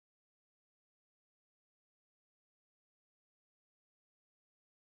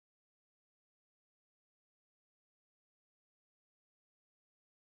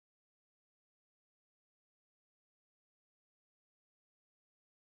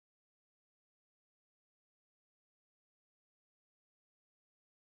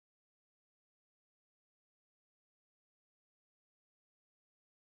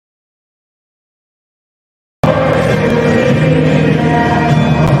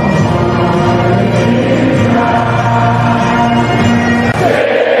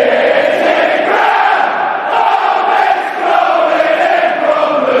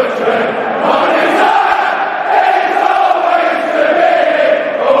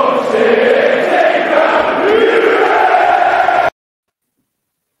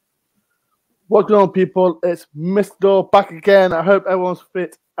What's going on, people? It's Mr. back again. I hope everyone's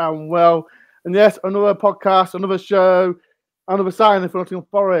fit and well. And yes, another podcast, another show, another signing for Nottingham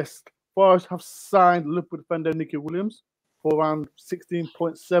Forest. Forest have signed Liverpool defender Neco for around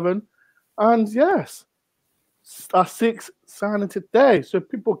 16.7. And yes, our sixth signing today. So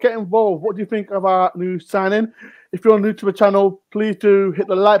people get involved. What do you think of our new signing? If you're new to the channel, please do hit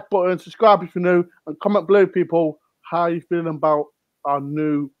the like button, subscribe if you're new, and comment below, people, how you feeling about our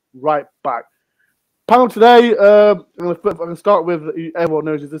new right back. Panel today, I'm going to start with, everyone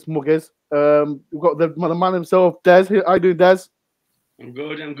knows who this mug is. We've got the man himself, Des. How you doing, Des? I'm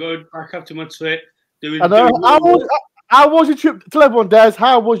good. Back up to my trip. How was your trip? Tell everyone, Des,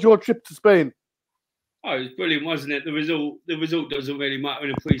 how was your trip to Spain? Oh, it was brilliant, wasn't it? The result doesn't really matter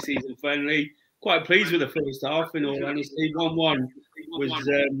in a pre-season friendly. Quite pleased with the first half, in all honesty. 1-1 was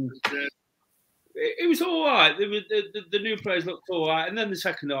it was all right. The new players looked all right, and then the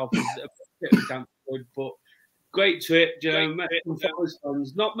second half was a bit of damn good, but great trip. You know, met some Forest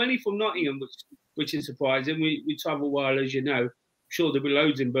fans, not many from Nottingham, which is surprising. We travel well, as you know. I'm sure there'll be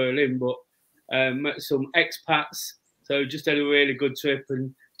loads in Berlin, but met some expats. So just had a really good trip,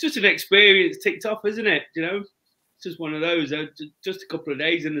 and just an experience ticked off, isn't it? You know, it's just one of those. Just a couple of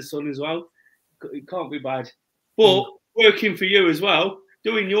days in the sun as well. It can't be bad. But working for you as well,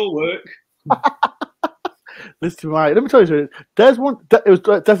 doing your work. Listen, right. Let me tell you something. It was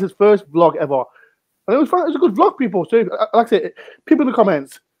Des's first vlog ever, and it was fun. It was a good vlog, people. So, like I said, people in the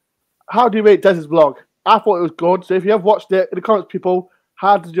comments, how do you rate Des's vlog? I thought it was good. So, if you have watched it in the comments, people,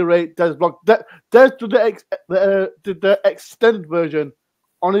 how did you rate Des's vlog? Des did the extended version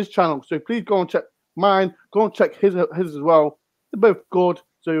on his channel. So please go and check mine. Go and check his as well. They're both good.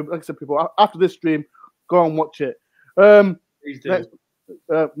 So, like I said, people, after this stream, go and watch it. Please do.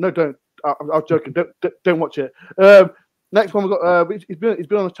 No, don't. I was joking. Don't watch it. Next one we got. He's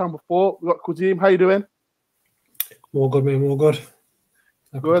been on the channel before. We got Kazim. How you doing? More good, man. More good.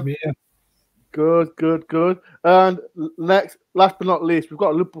 Good. Good. And next, last but not least, we've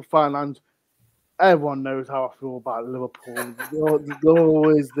got a Liverpool fan, and everyone knows how I feel about Liverpool. They're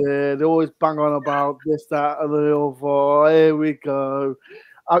always there. They always bang on about this, that, and the other. Here we go.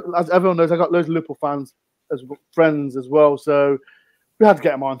 As everyone knows, I got loads of Liverpool fans as friends as well, so we had to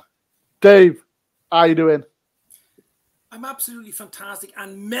get them on. Dave, how you doing? I'm absolutely fantastic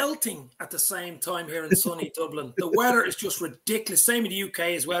and melting at the same time here in sunny Dublin. The weather is just ridiculous. Same in the UK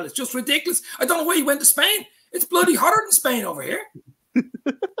as well. It's just ridiculous. I don't know why you went to Spain. It's bloody hotter than Spain over here.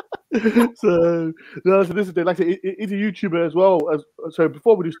 So this is like he's a YouTuber as well. So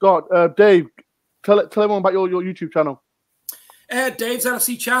before we do start, Dave, tell everyone about your YouTube channel. Dave's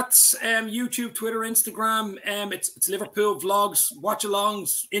LFC Chats, YouTube, Twitter, Instagram. It's Liverpool vlogs,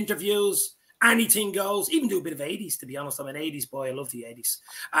 watch-alongs, interviews, anything goes. Even do a bit of 80s, to be honest. I'm an 80s boy. I love the 80s.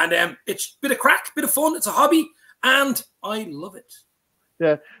 And it's a bit of crack, bit of fun. It's a hobby, and I love it.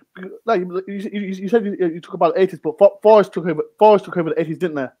 Yeah, like you said, you talk about the 80s, but Forest took over the 80s,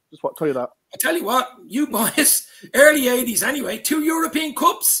 didn't they? Just want to tell you that. I tell you what, you boys, early 80s anyway. 2 European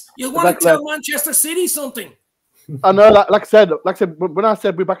Cups. You'll want to tell Manchester City something. I know, like I said, when I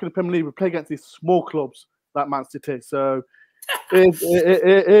said we're back in the Premier League, we play against these small clubs like Man City. So it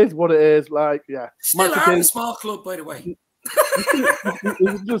is what it is. Like, yeah, still are a small club, by the way.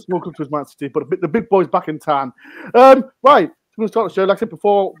 It's just a small club to Man City, but the big boys back in town. Right, so we're going to start the show. Like I said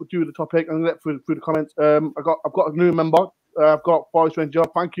before, we do the topic. I'm going to get through the comments. I've got a new member. I've got Forest Ranger.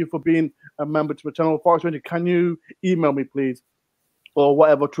 Thank you for being a member to my channel, Forest Ranger. Can you email me, please, or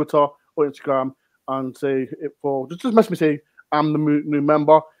whatever, Twitter or Instagram? And say it for just message me, say I'm the new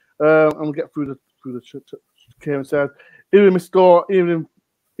member, and we'll get through the Kieran says evening Mr. Evening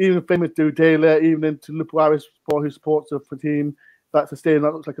famous dude daily, evening to Liverpool Irish for who supports the team. That's a stadium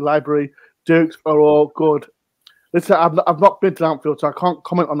that looks like a library. Jokes are all good. Listen, I've not been to Anfield, so I can't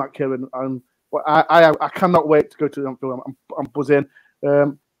comment on that, Kieran. But I cannot wait to go to Anfield. I'm buzzing.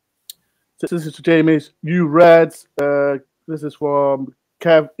 This is to Jamie's you Reds. This is from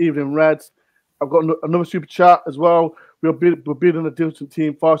Kev. Evening Reds. I've got another super chat as well. We're building a decent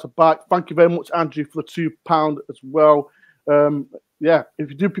team. Forest are back. Thank you very much, Andrew, for the £2 as well. Yeah,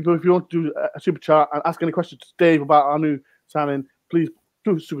 if you want to do a super chat and ask any questions to Dave about our new signing, please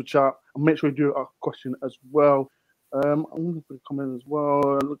do a super chat and make sure you do a question as well. I'm looking for the comment as well.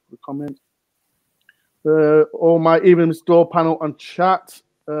 Look for the comment. All my evening store panel and chat.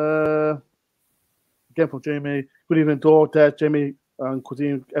 Again from Jamie. Good evening, Dore, Des, Jamie. And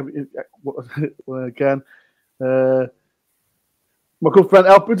Kazim again. My good friend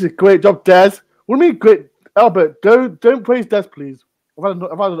Albert, great job, Des. What do you mean great, Albert? Don't praise Des, please. I've had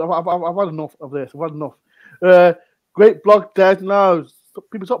enough of this. I've had enough. Great blog, Des. No,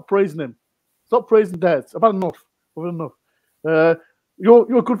 people stop praising him. Stop praising Des. I've had enough. I've had enough.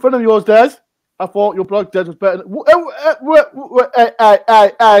 You're a good friend of yours, Des. I thought your blog Des was better.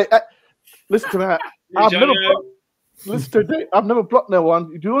 Listen to me. I've never blocked no one.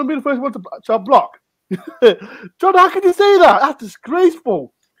 Do you want to be the first one to block? John, how can you say that? That's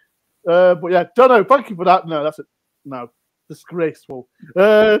disgraceful. But yeah, John, thank you for that. No, that's it. No, disgraceful.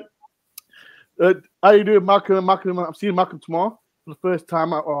 How you doing, Malcolm? Malcolm, I'm seeing Malcolm tomorrow for the first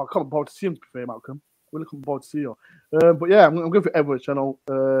time. I can't bother to see him, to be fair, Malcolm. Really can't bother to see you. But yeah, I'm going for Edward's channel.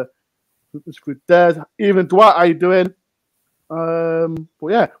 It's good. There's even Dwight. How you doing? But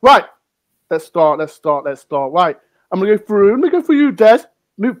yeah, right. Let's start. Right. I'm gonna go through. Let me go through you, Des.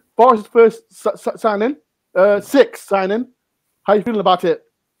 New Forest's first signing. 6 signing. How you feeling about it?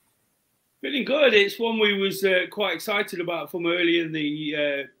 Feeling good. It's one we was quite excited about from early in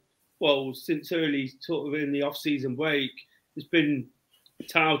the since early sort of in the off-season break. It's been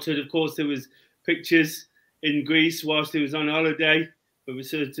touted. Of course, there was pictures in Greece whilst he was on holiday with a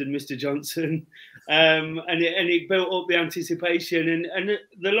certain Mr. Johnson, and it built up the anticipation. And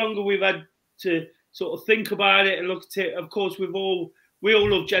the longer we've had to sort of think about it and look at it, of course, we all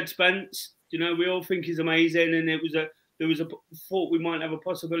love Jed Spence. You know, we all think he's amazing, and there was a thought we might have a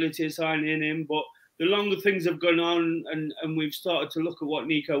possibility of signing him, but the longer things have gone on and we've started to look at what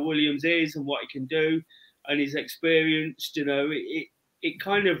Neco Williams is and what he can do and his experience, you know, it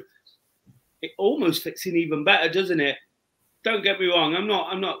almost fits in even better, doesn't it? Don't get me wrong, I'm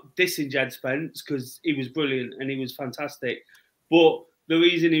not dissing Jed Spence because he was brilliant and he was fantastic. But the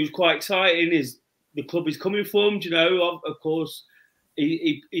reason he was quite exciting is the club he's coming from, you know, of course,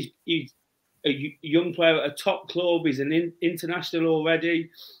 he's a young player at a top club. He's an international already.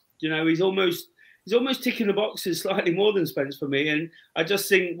 You know, he's almost ticking the boxes slightly more than Spence for me. And I just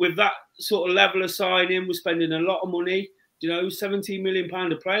think with that sort of level of signing, we're spending a lot of money. You know, £17 million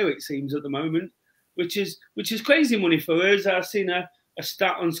a player it seems at the moment, which is crazy money for us. I've seen a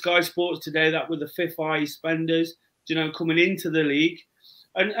stat on Sky Sports today that were the 5th highest spenders, you know, coming into the league,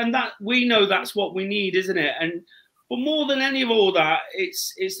 and that we know that's what we need, isn't it? But more than any of all that,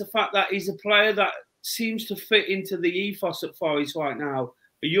 it's the fact that he's a player that seems to fit into the ethos at Forest right now.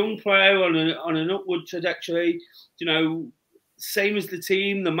 A young player on an upward trajectory, you know, same as the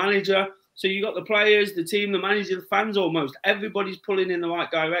team, the manager. So you got the players, the team, the manager, the fans almost. Everybody's pulling in the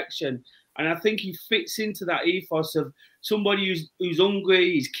right direction. And I think he fits into that ethos of somebody who's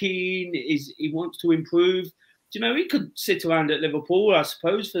hungry, he's keen, he wants to improve. You know, he could sit around at Liverpool, I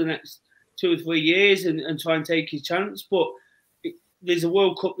suppose, for the next 2 or 3 years and try and take his chance. But there's a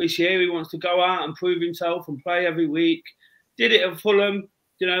World Cup this year. He wants to go out and prove himself and play every week. Did it at Fulham.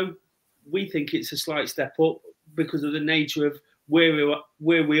 You know, we think it's a slight step up because of the nature of where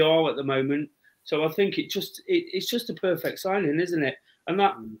we are at the moment. So I think it's just a perfect signing, isn't it? And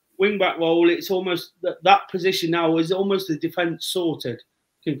that wing-back role, it's almost that position now is almost the defence sorted.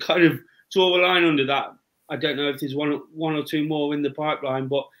 You can kind of draw a line under that. I don't know if there's one or two more in the pipeline,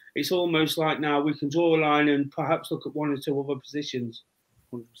 but it's almost like now we can draw a line and perhaps look at 1 or 2 other positions.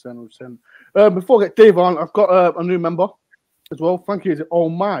 100%. Before I get Dave on, I've got a new member as well. Thank you. Oh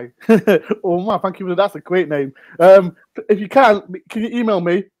my. Oh my. Thank you for that. That's a great name. If you can you email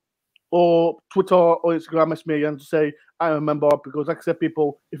me or Twitter or Instagram message me and say I'm a member? Because like I said,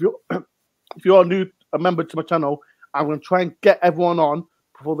 people, if you're a member to my channel, I'm going to try and get everyone on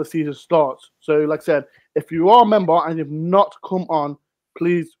before the season starts. So like I said, if you are a member and you've not come on,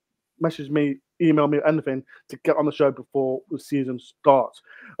 please message me, email me, anything to get on the show before the season starts.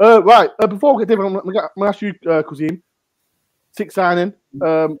 Right, before we get David, I'm going to ask you, Kazim, 6 signing.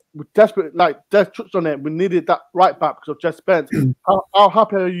 We're desperate, like Des touched on it. We needed that right back because of Jed Spence. How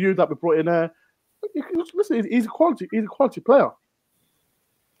happy are you that we brought in there? Listen, he's a quality player.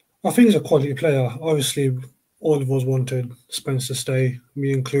 I think he's a quality player. Obviously, all of us wanted Spence to stay,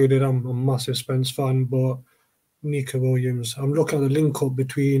 me included. I'm a massive Spence fan, but Neco Williams, I'm looking at the link up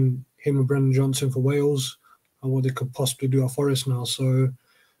between him and Brendan Johnson for Wales and what they could possibly do at Forest now. So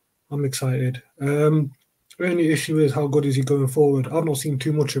I'm excited. The only issue is how good is he going forward. I've not seen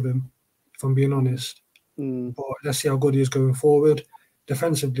too much of him, if I'm being honest. But let's see how good he is going forward.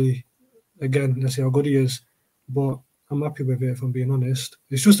 Defensively, again, let's see how good he is. But I'm happy with it, if I'm being honest.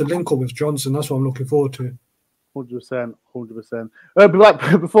 It's just a link up with Johnson. That's what I'm looking forward to. 100%.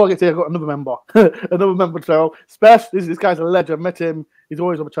 Before I get to I've got another member. Another member channel. Spesh, this guy's a legend. Met him. He's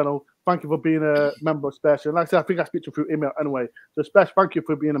always on the channel. Thank you for being a member of Spesh. And like I said, I think I speak to you through email anyway. So Spesh, thank you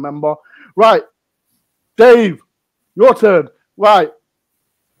for being a member. Right. Dave, your turn. Right.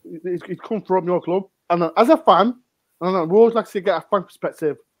 He's come from your club. And as a fan, we always like to get a fan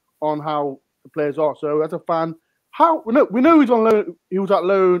perspective on how the players are. So as a fan, we know he's on loan. He was at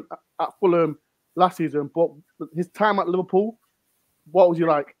loan at Fulham last season, but his time at Liverpool, what was he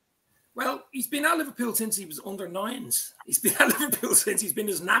like? Well, he's been at Liverpool since he was under 9s. He's been at Liverpool since he's been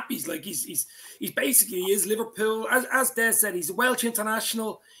his nappies. Like he's basically is Liverpool. As Des said, he's a Welsh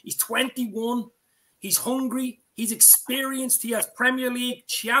international. He's 21. He's hungry. He's experienced. He has Premier League,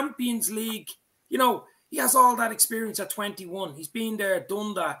 Champions League. You know, he has all that experience at 21. He's been there,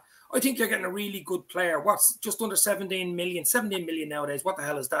 done that. I think you're getting a really good player. What's just under 17 million? 17 million nowadays. What the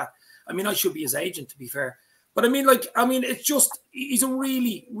hell is that? I mean, I should be his agent, to be fair. But I mean, it's just, he's a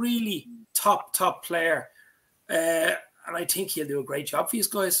really, really top player. And I think he'll do a great job for you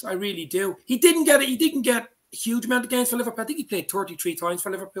guys. I really do. He didn't get a huge amount of games for Liverpool. I think he played 33 times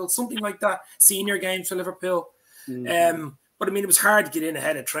for Liverpool, something like that. Senior games for Liverpool. But I mean, it was hard to get in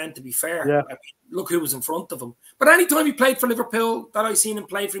ahead of Trent, to be fair. Yeah. I mean, look who was in front of him. But anytime he played for Liverpool that I seen him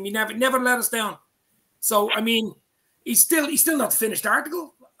play for him, he never let us down. So I mean, he's still not the finished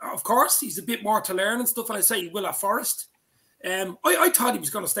article. Of course, he's a bit more to learn and stuff. And I say he will at Forest. I thought he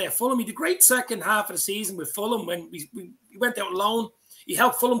was going to stay at Fulham. He did a great second half of the season with Fulham when we went out on loan. He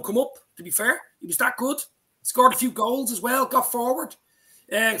helped Fulham come up, to be fair. He was that good. Scored a few goals as well, got forward.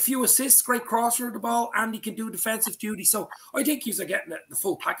 A few assists, great crosser of the ball, and he can do defensive duty. So I think he's getting the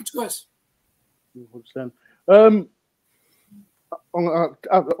full package, guys. 100%.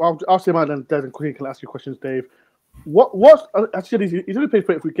 I'll say mine then, Des, and quickly can ask you questions, Dave. What actually he's only played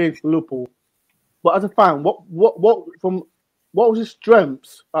 33 games for Liverpool, but as a fan, what was his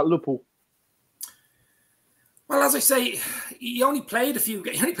strengths at Liverpool? Well, as I say, he only played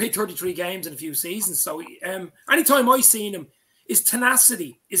 33 games in a few seasons. So anytime I seen him, his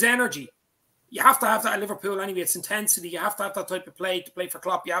tenacity, his energy. You have to have that at Liverpool anyway. It's intensity. You have to have that type of play to play for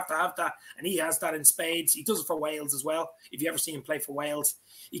Klopp. You have to have that, and he has that in spades. He does it for Wales as well. If you ever see him play for Wales,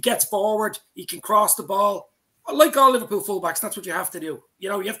 he gets forward. He can cross the ball. Like all Liverpool fullbacks, that's what you have to do. You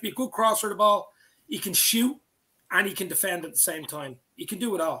know, you have to be a good crosser of the ball. He can shoot and he can defend at the same time. He can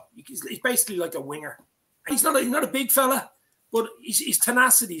do it all. He's basically like a winger. He's not a big fella, but he's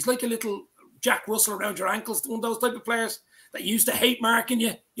tenacity. He's like a little Jack Russell around your ankles. One of those type of players that used to hate marking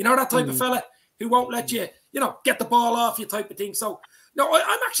you. You know, that type of fella who won't let you, get the ball off you type of thing. So, no,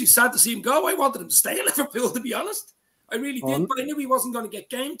 I'm actually sad to see him go. I wanted him to stay at Liverpool, to be honest. I really did, but I knew he wasn't going to get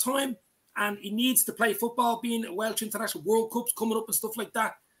game time. And he needs to play football, being a Welsh international, World Cups coming up and stuff like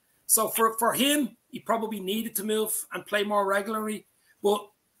that. So for him, he probably needed to move and play more regularly. But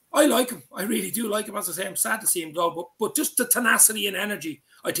I like him. I really do like him. As I say, I'm sad to see him go. But just the tenacity and energy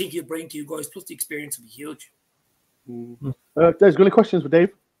I think he'll bring to you guys, plus the experience will be huge. There's any questions for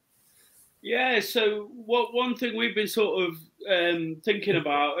Dave? Yeah, so one thing we've been sort of thinking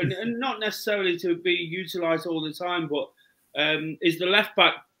about, and not necessarily to be utilised all the time, but is the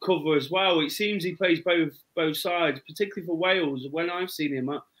left-back cover as well. It seems he plays both sides, particularly for Wales. When I've seen him,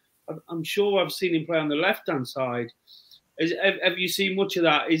 I'm sure I've seen him play on the left-hand side. Have you seen much of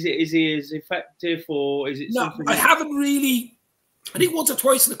that? Is he as effective, or is it? No, I haven't really. I think once or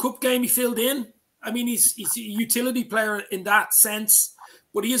twice in the cup game he filled in. I mean, he's a utility player in that sense,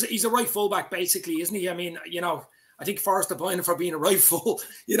 but he's a right fullback basically, isn't he? I mean, I think Forest are buying him for being a right full.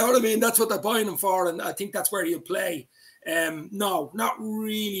 You know what I mean? That's what they're buying him for, and I think that's where he'll play. No, not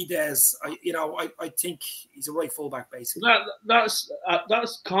really, Des. I think he's a right fullback basically. That's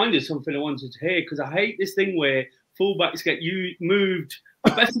kind of something I wanted to hear, because I hate this thing where fullbacks get moved.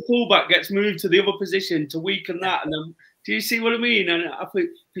 The best fullback gets moved to the other position to weaken that, and then, do you see what I mean? And I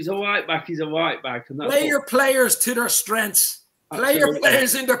think if he's a right back, he's a right back. And that's play your players to their strengths. Play your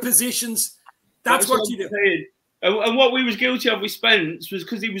players in their positions. That's what you do. Saying. And what we was guilty of with Spence was,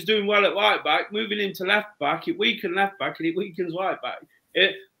 because he was doing well at right back, moving him to left back, it weakened left back and it weakens right back.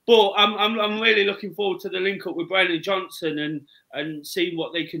 But I'm really looking forward to the link up with Brennan Johnson and seeing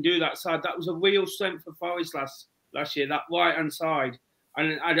what they can do that side. That was a real strength for Forest last year, that right hand side.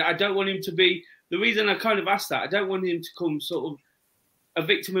 And I don't want him to be, the reason I kind of asked that, I don't want him to come sort of a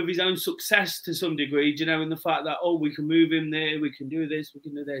victim of his own success to some degree, in the fact that, we can move him there, we can do this, we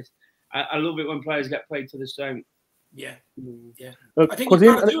can do this. I love it when players get played to the strength. Yeah. I think you've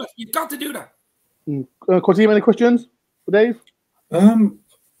got to do it. You've got to do that. Quasim, any questions for Dave? I'm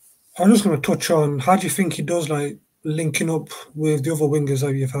just going to touch on, how do you think he does, like, linking up with the other wingers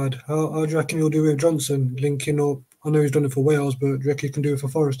that you've had? How do you reckon he'll do with Johnson, linking up? I know he's done it for Wales, but do you reckon he can do it for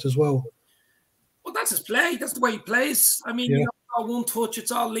Forest as well? Well, that's his play. That's the way he plays. I mean, it's all one touch.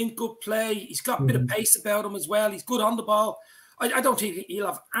 It's all link-up play. He's got a bit of pace about him as well. He's good on the ball. I don't think he'll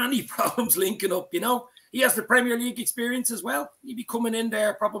have any problems linking up, He has the Premier League experience as well. He'd be coming in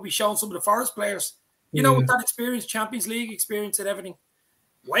there, probably showing some of the Forest players, with that experience, Champions League experience and everything.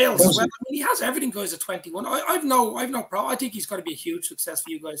 Wales as well. I mean, he has everything, guys, at 21. I've no problem. I think he's going to be a huge success for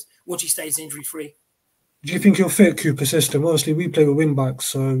you guys once he stays injury free. Do you think he'll fit Cooper's system? Obviously, we play with wing backs,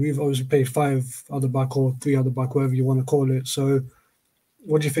 so we've obviously played 5 at the back or 3 at the back, whatever you want to call it. So,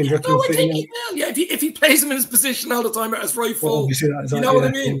 what do you think? Yeah, no, I think he will. Yeah, if he plays him in his position all the time as right full, you know what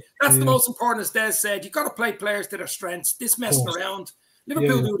I mean? That's the most important, as Des said. You've got to play players to their strengths. This messing around.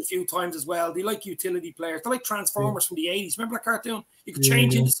 Liverpool do it a few times as well. They like utility players. They like Transformers from the 80s. Remember that cartoon? You could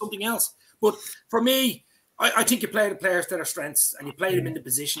change into something else. But for me, I think you play the players to their strengths and you play them in the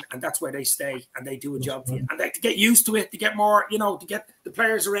position, and that's where they stay and they do a job for you. And to get used to it, to get more, you know, to get the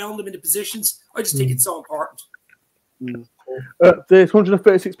players around them in the positions, I just think it's so important. There's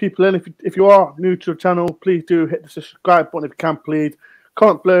 136 people in. If you are new to the channel, please do hit the subscribe button if you can, please.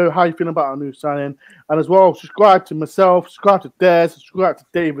 Comment below how you feeling about our new signing. And as well, subscribe to myself, subscribe to Des, subscribe to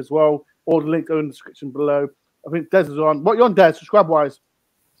Dave as well. All the links are in the description below. I think Des is on. What are you on, Des, subscribe-wise?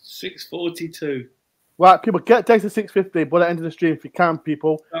 642. Right, people, get Des to 650 by the end of the stream if you can,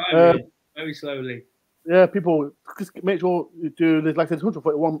 people. Very slowly. Yeah, people, just make sure you do. There's like there's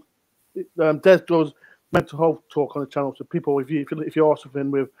 141. Des does mental health talk on the channel. So people, if you are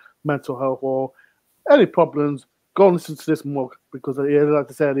suffering with mental health or any problems, go and listen to this mug because, like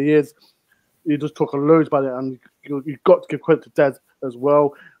I said, he does talk loads about it, and you've got to give credit to Des as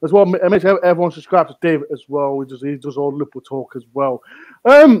well. Make sure everyone subscribe to Dave as well. He does all Liverpool talk as well.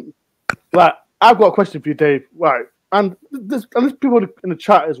 Like, I've got a question for you, Dave. Right, and there's people in the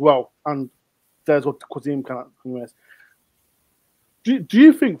chat as well, and there's what Quazim can ask. Do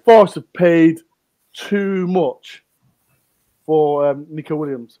you think Forest have paid too much for Neco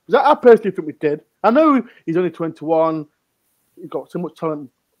Williams? Because I personally think we did. I know he's only 21. He's got so much talent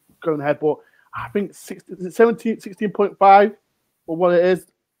going ahead, but I think 16.5 or what it is.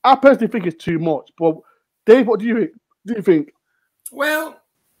 I personally think it's too much. But Dave, what do you think? Well,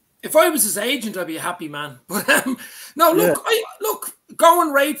 if I was his agent, I'd be a happy man. But no, look, look,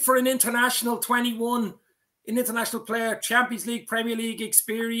 going rate for an international 21, an international player, Champions League, Premier League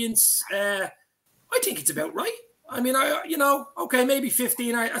experience. I think it's about right. I mean, okay, maybe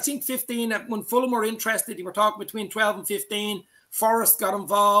 15. I think 15, when Fulham were interested, they were talking between 12 and 15. Forest got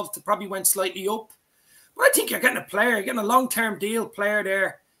involved, it probably went slightly up. But I think you're getting a player, you're getting a long-term deal player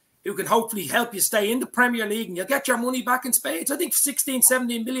there who can hopefully help you stay in the Premier League, and you'll get your money back in spades. I think 16,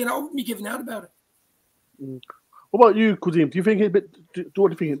 17 million, I wouldn't be giving out about it. What about you, Quazim? Do you think it's a bit? What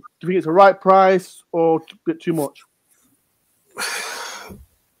do you think? Do you think it's the right price or a bit too much?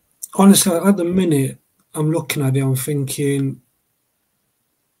 Honestly, at the minute, I'm looking at it, I'm thinking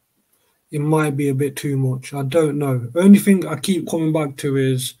it might be a bit too much. I don't know. The only thing I keep coming back to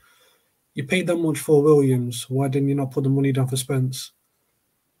is you paid that much for Williams. Why didn't you not put the money down for Spence?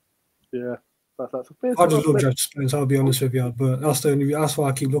 Yeah, that's a I just love Jack Spence, I'll be honest with you. But that's why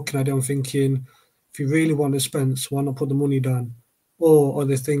I keep looking at it. I'm thinking, if you really want to Spence, why not put the money down? Or are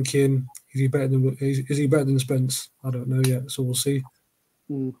they thinking, is he better than Spence? I don't know yet, so we'll see.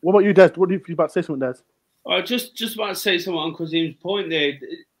 What about you, Des? What do you think about to say something, Des? I just about to say something on Quazim's point there.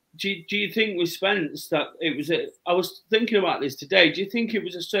 Do you think with Spence that it was I was thinking about this today. Do you think it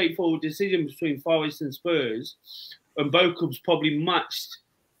was a straightforward decision between Forest and Spurs, and both clubs probably matched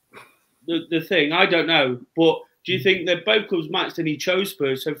the thing? I don't know, but do you think that both clubs matched and he chose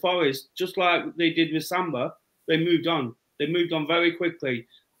Spurs? So Forest, just like they did with Samba, they moved on. They moved on very quickly.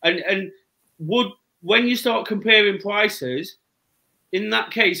 And when you start comparing prices, in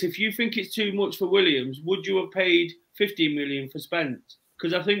that case, if you think it's too much for Williams, would you have paid 15 million for Spence?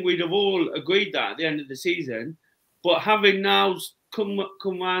 Because I think we'd have all agreed that at the end of the season. But having now come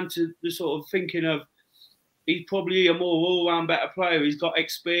round to the sort of thinking of he's probably a more all-round better player. He's got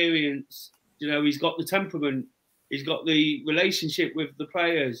experience. He's got the temperament. He's got the relationship with the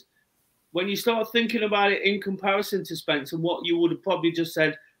players. When you start thinking about it in comparison to Spence and what you would have probably just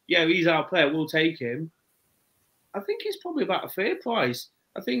said, yeah, he's our player, we'll take him. I think it's probably about a fair price.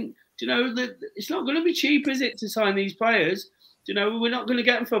 I think, that it's not going to be cheap, is it, to sign these players? We're not going to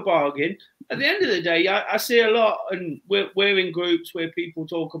get them for a bargain. At the end of the day, I see a lot, and we're in groups where people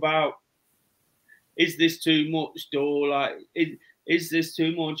talk about, is this too much, or like, is this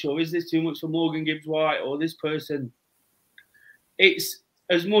too much, or is this too much for Morgan Gibbs-White or this person? It's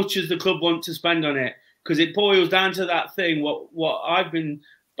as much as the club want to spend on it, because it boils down to that thing, what I've been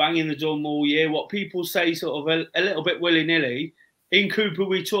banging the drum all year, what people say sort of a little bit willy-nilly, in Cooper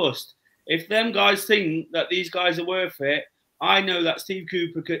we trust. If them guys think that these guys are worth it, I know that Steve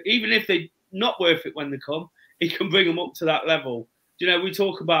Cooper could, even if they're not worth it when they come, he can bring them up to that level. We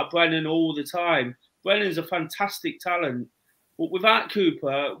talk about Brennan all the time. Brennan's a fantastic talent. But without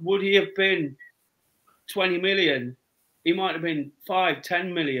Cooper, would he have been 20 million? he might have been 5,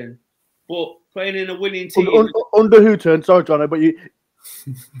 10 million, but playing in a winning team. Under who turned? Sorry, Johnny, but he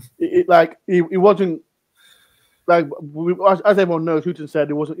wasn't like as everyone knows. Houghton said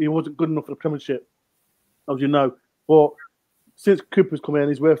he wasn't good enough for the Premiership, as you know. But since Cooper's come in,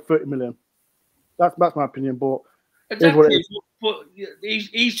 he's worth 30 million. That's my opinion, but exactly. But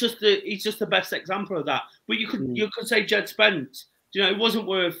he's just the best example of that. But you could say Jed Spence. You know, he wasn't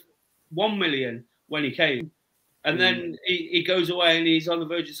worth 1 million when he came, and then he goes away and he's on the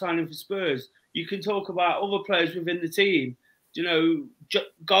verge of signing for Spurs. You can talk about other players within the team. You know,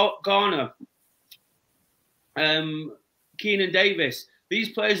 Garner, Keenan Davis. These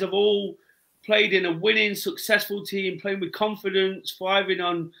players have all played in a winning, successful team, playing with confidence, thriving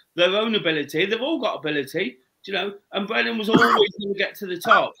on their own ability. They've all got ability, you know, and Brennan was always going to get to the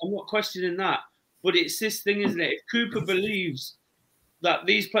top. I'm not questioning that. But it's this thing, isn't it? If Cooper believes that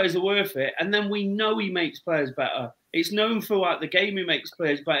these players are worth it, and then we know he makes players better. It's known throughout the game he makes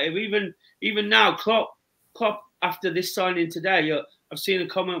players better. Even now, Klopp, after this signing today, I've seen a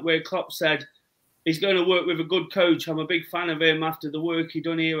comment where Klopp said he's going to work with a good coach. I'm a big fan of him after the work he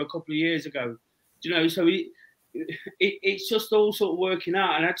done here a couple of years ago. You know, so it's just all sort of working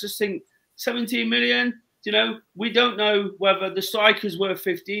out. And I just think 17 million, you know, we don't know whether the striker's worth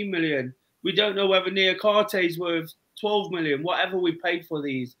 15 million. We don't know whether Niakarte's worth 12 million, whatever we pay for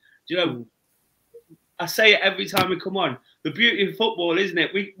these. You know, I say it every time we come on. The beauty of football, isn't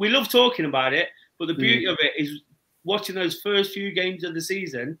it? We love talking about it, but the beauty of it is watching those first few games of the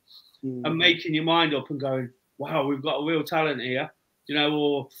season and making your mind up and going, wow, we've got a real talent here, you know,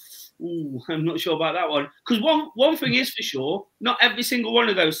 or I'm not sure about that one. Because one thing is for sure, not every single one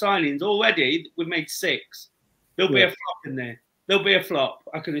of those signings already, we've made 6. There'll be a flop in there. There'll be a flop,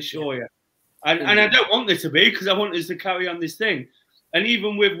 I can assure you. And I don't want there to be, because I want us to carry on this thing. And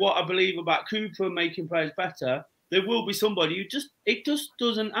even with what I believe about Cooper making players better, there will be somebody who it just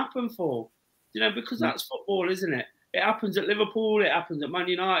doesn't happen for, you know, because that's football, isn't it? It happens at Liverpool. It happens at Man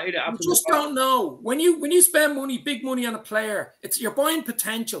United. It happens. You just don't know when you spend money, big money on a player. You're buying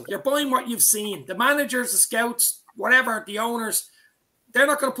potential. You're buying what you've seen. The managers, the scouts, whatever, the owners, they're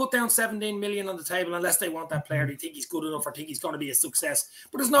not going to put down 17 million on the table unless they want that player. They think he's good enough or think he's going to be a success.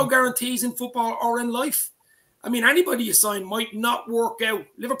 But there's no guarantees in football or in life. I mean, anybody you sign might not work out.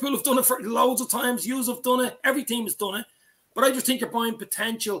 Liverpool have done it for loads of times. Yous have done it. Every team has done it. But I just think you're buying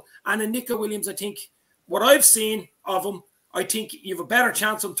potential. And in Neco Williams, I think what I've seen of him, I think you have a better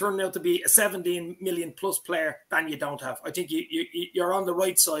chance of turning out to be a 17 million plus player than you don't have. I think you're on the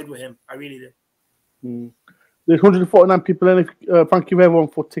right side with him. I really do. There's 149 people in. Thank you everyone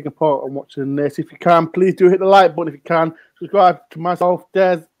for taking part and watching this. If you can, please do hit the like button if you can. Subscribe to myself,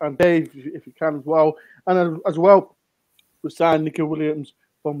 Des, and Dave if you can as well. And as well, we signed Neco Williams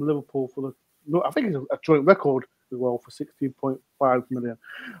from Liverpool for I think it's a joint record as well for 16.5 million.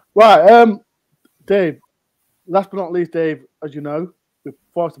 Right, Dave. Last but not least, Dave, as you know, with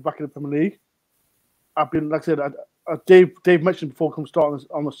Forest back in the Premier League, I've been, like I said, Dave mentioned before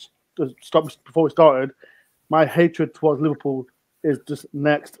before we started, my hatred towards Liverpool is just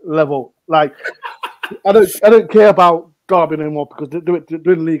next level. Like, I don't care about Derby anymore because they're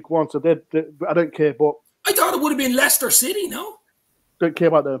doing League One, so I don't care. But I thought it would have been Leicester City. No, don't care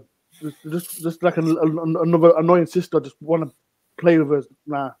about them. Just like another annoying sister, just want to play with us.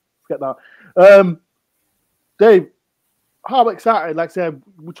 Nah, forget that. Dave, how excited? Like I said,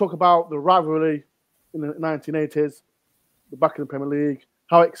 we talk about the rivalry in the 1980s, the back in the Premier League.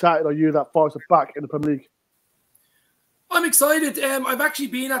 How excited are you that Forest are back in the Premier League? I'm excited. I've actually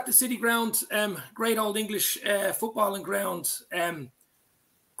been at the City Ground, great old English footballing ground.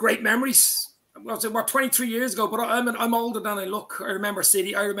 Great memories. I was about 23 years ago, but I'm older than I look. I remember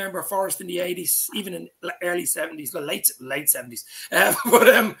City. I remember Forest in the 80s, even in early 70s, well, late 70s.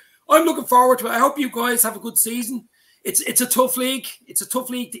 But I'm looking forward to it. I hope you guys have a good season. It's a tough league. It's a tough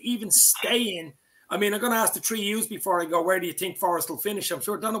league to even stay in. I mean, I'm going to ask the 3 U's before I go, where do you think Forest will finish? I'm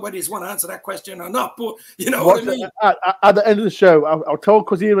sure I don't know whether you want to answer that question or not, but you know what I mean. At the end of the show, I'll tell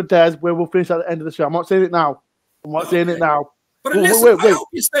Cosina and Des where we'll finish at the end of the show. I'm not saying it now. Saying it now. But listen, I hope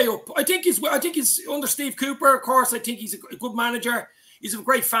you stay up. I think he's under Steve Cooper, of course. I think he's a good manager. He's a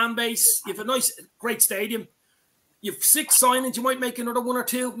great fan base. You have a great stadium. You've 6 signings. You might make another 1 or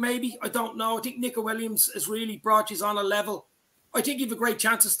 2, maybe. I don't know. I think Neco Williams has really brought you on a level. I think you have a great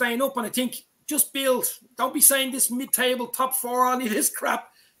chance of staying up. And I think just build. Don't be saying this mid-table, top 4 on you, this crap.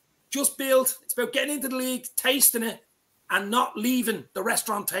 Just build. It's about getting into the league, tasting it, and not leaving the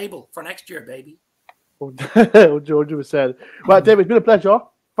restaurant table for next year, baby. 100%. Right, David, it's been a pleasure.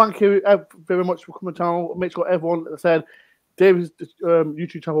 Thank you very much for coming down. Make sure everyone, said, David's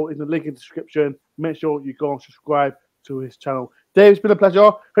YouTube channel is in the link in the description. Make sure you go and subscribe to his channel. Dave, it's been a pleasure.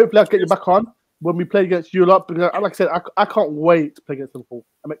 Hopefully, I'll get you back on when we play against you lot. Because, like I said, I can't wait to play against Liverpool.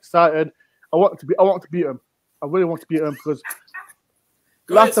 I'm excited. I want to beat them. I really want to beat them because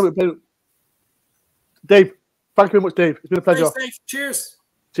last time we played. Dave, thank you very much, Dave. It's been a pleasure. Thanks, Dave. Cheers.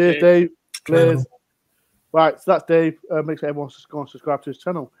 Cheers, Dave. Cheers. Right, so that's Dave. Make sure everyone go and subscribe to his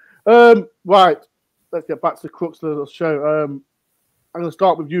channel. Right, let's get back to the crux of the show. I'm going to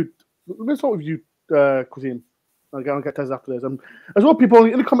start with you. Let's start with you, Cuisine. I'll get Tez after this. As well, people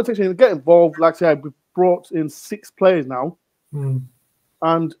in the comment section, get involved. Like I said, we've brought in 6 players now.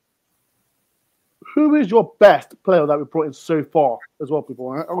 And who is your best player that we've brought in so far as well,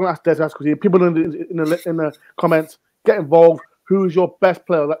 people? I'm going to ask Des, ask Cuisine. People in the comments, get involved. Who is your best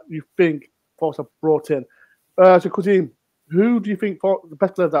player that you think Forest have brought in? So, Cuisine, who do you think the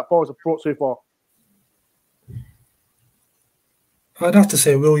best players that Forest have brought so far? I'd have to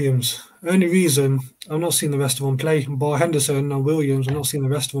say Williams. Only reason, I've not seen the rest of them play. Bar Henderson and Williams, I've not seen the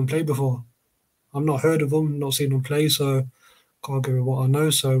rest of them play before. I've not heard of them, not seen them play, so can't go with what I know.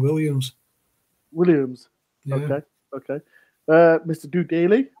 So Williams. Williams. Yeah. Okay. Mr. Duke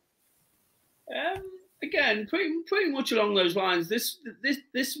Daly. Again, pretty much along those lines. This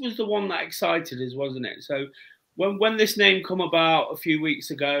was the one that excited us, wasn't it? So when this name come about a few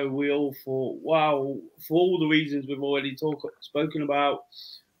weeks ago, we all thought, wow, for all the reasons we've already spoken about,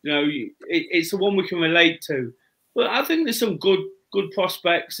 you know, it's the one we can relate to. But I think there's some good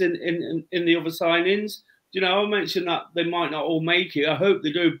prospects in the other signings. You know, I mentioned that they might not all make it. I hope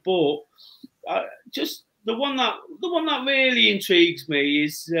they do, but just the one that really intrigues me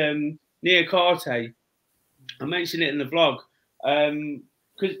is Neco. I mentioned it in the vlog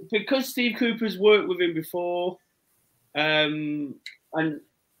because Steve Cooper's worked with him before, and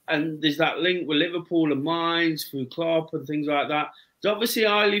there's that link with Liverpool and Mainz through Klopp and things like that. It's obviously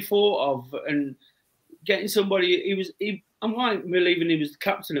highly thought of, and getting somebody. I'm right believing he was the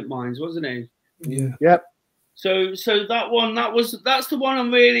captain at Mainz, wasn't he? Yeah. Yep. So that's the one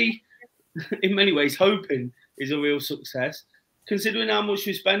I'm really, in many ways, hoping is a real success, considering how much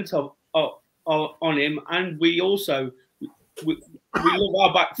we spent on him, and we love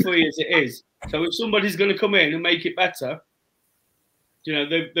our back three as it is. So if somebody's going to come in and make it better, you know,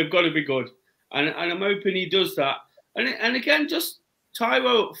 they've got to be good, and I'm hoping he does that. And again, just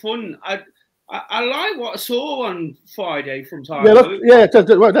Tyro up front. I like what I saw on Friday from Tyro.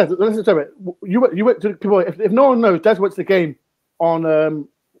 Listen to it. You went to people. If no one knows, Des went to the game on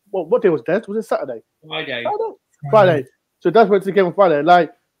what day was Des? Was it Saturday? Friday. So Des went to the game on Friday.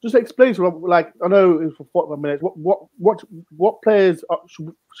 Like, just explain to them. Like, I know it was for 45 minutes. What players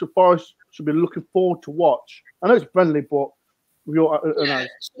should be looking forward to watch? I know it's friendly, but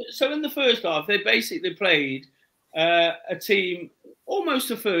so in the first half, they basically played a team,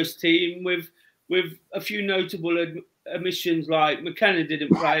 almost a first team, with a few notable omissions, like McKenna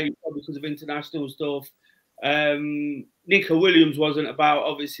didn't play because of international stuff. Neco Williams wasn't about,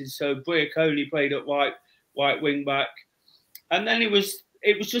 obviously, so Briacone played at right wing back, and then it was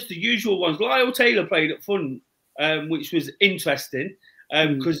just the usual ones. Lyle Taylor played up front, which was interesting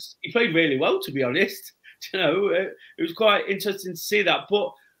because he played really well, to be honest. You know, it was quite interesting to see that.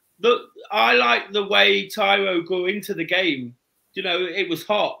 But I like the way Tyro grew into the game. You know, it was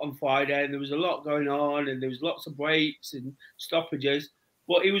hot on Friday and there was a lot going on and there was lots of breaks and stoppages.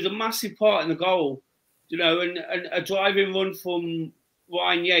 But he was a massive part in the goal. You know, and a driving run from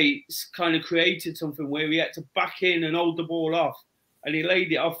Ryan Yates kind of created something where he had to back in and hold the ball off. And he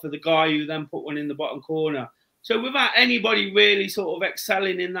laid it off for the guy who then put one in the bottom corner. So without anybody really sort of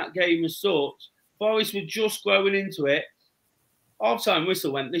excelling in that game as such, Forest were just growing into it. Half-time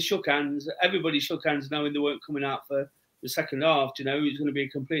whistle went, they shook hands. Everybody shook hands knowing they weren't coming out for the second half. You know, it was going to be a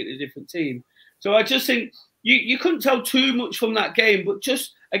completely different team. So I just think you couldn't tell too much from that game. But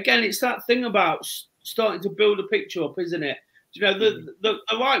just, again, it's that thing about starting to build a picture up, isn't it? You know, the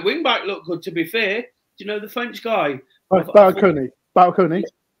right wing-back looked good, to be fair. You know, the French guy. Briacone.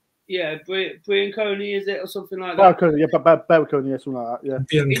 Yeah, Briacone, is it, or something like that? Briacone, yeah, Briacone, yeah, something like that,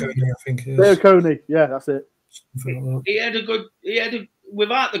 yeah. Briacone, I think it is. Briacone, yeah, that's it.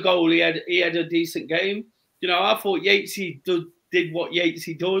 Without the goal, he had a decent game. You know, I thought Yatesy did what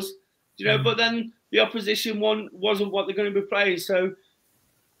Yatesy does. You know, but then the opposition one wasn't what they're going to be playing, so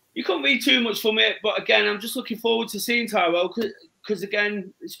you couldn't read too much from it. But again, I'm just looking forward to seeing Tyrell because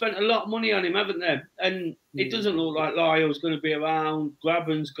again, they spent a lot of money on him, haven't they? And it doesn't look like Lyle's going to be around.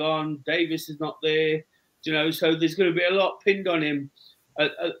 Graben's gone. Davis is not there. You know, so there's going to be a lot pinned on him, a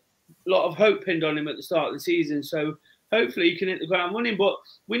lot of hope pinned on him at the start of the season. So hopefully he can hit the ground running. But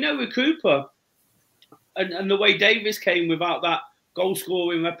we know with Cooper and the way Davis came without that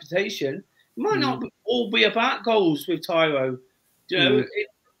goal-scoring reputation, might not all be about goals with Tyro. You know,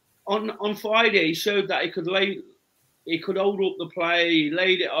 on Friday he showed that he could hold up the play. He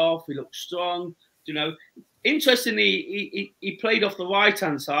laid it off. He looked strong. You know, interestingly, he played off the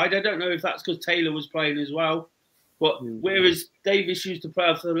right-hand side. I don't know if that's because Taylor was playing as well. But whereas Davis used to play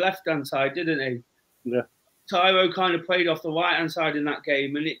off the left-hand side, didn't he? Yeah. Tyro kind of played off the right-hand side in that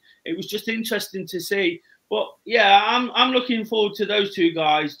game, and it was just interesting to see. But yeah, I'm looking forward to those two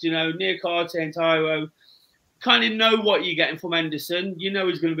guys. You know, Neco and Tyro. Kind of know what you're getting from Henderson. You know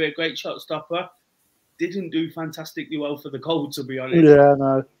he's going to be a great shot stopper. Didn't do fantastically well for the goal, to be honest. Yeah,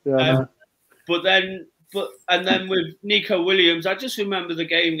 no. Yeah, no. And then with Neco Williams, I just remember the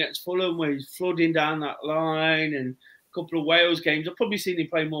game against Fulham where he's flooding down that line, and a couple of Wales games. I've probably seen him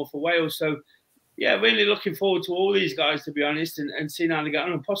play more for Wales. So, yeah, really looking forward to all these guys, to be honest, and seeing how they get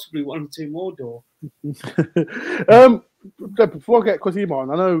on, and possibly one or two more, Dore. Before I get Cosimo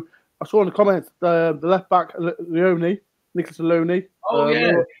on, I know I saw in the comments the left back, Nicholas Leone. Oh,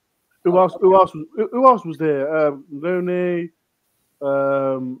 yeah. Who else was there? Leone.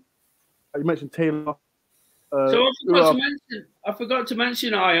 You mentioned Taylor. So I forgot to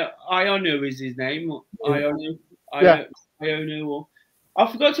mention Ionu is his name. Ionu. Yeah. Ionu. I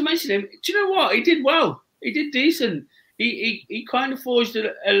forgot to mention him. Do you know what? He did well. He did decent. He kind of forged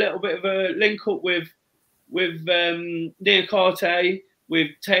a little bit of a link up with Niakate,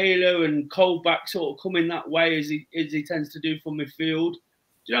 with Taylor and Colback sort of coming that way as he tends to do from midfield.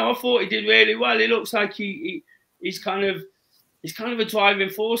 You know, I thought he did really well. It looks like he's kind of a driving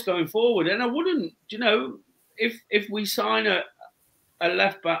force going forward. And I wouldn't, you know, if we sign a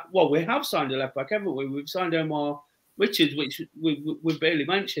left back, well, we have signed a left back, haven't we? We've signed Omar Richards, which we've barely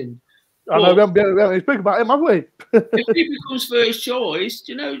mentioned. I know, we haven't spoken about him, have we? If he becomes first choice,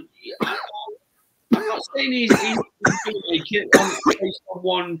 you know, I'm not saying he's going to make it based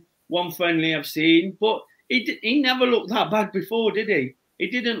on one friendly I've seen, but he never looked that bad before, did he? He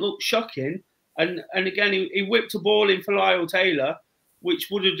didn't look shocking. And again, he whipped a ball in for Lyle Taylor, which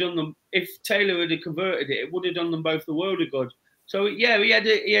would have done them, if Taylor had converted it, it would have done them both the world of good. So, yeah, he had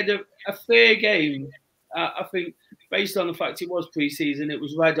a fair game. I think, based on the fact it was pre-season, it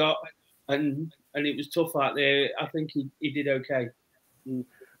was red hot, and it was tough out there. I think he did okay.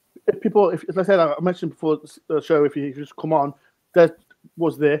 If as I said, I mentioned before the show, if you just come on, Des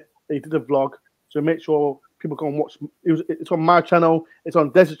was there. He did a vlog, so make sure people go and watch. It's on my channel. It's on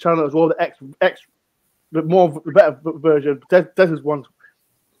Des's channel as well. The better version. Des's one,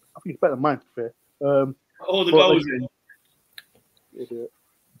 I think it's better than mine, to be fair. All the goals in.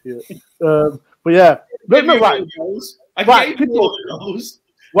 Yeah. But yeah, right. Right, people.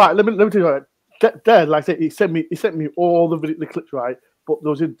 Right, let me tell you right. Des, like I said, he sent me all the clips, right? But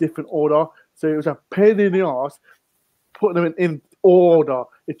those in different order, so it was a pain in the arse putting them in order.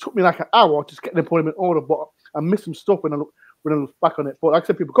 It took me like an hour just getting them put them in order, but I missed some stuff when I look back on it. But like I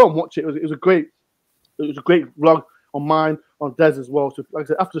said, people go and watch it. It was a great vlog on mine, on Des as well. So like I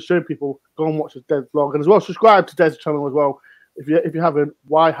said, after showing people, go and watch the Des vlog, and as well subscribe to Des' channel as well. If you haven't,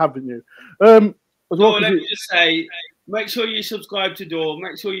 why haven't you? As well, let me just say, make sure you subscribe to Dore.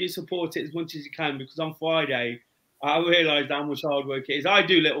 Make sure you support it as much as you can, because on Friday I realised how much hard work it is. I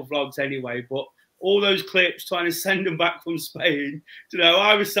do little vlogs anyway, but all those clips, trying to send them back from Spain, you know,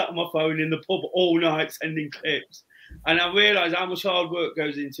 I was sat on my phone in the pub all night sending clips, and I realised how much hard work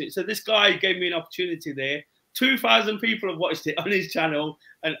goes into it. So this guy gave me an opportunity there. 2,000 people have watched it on his channel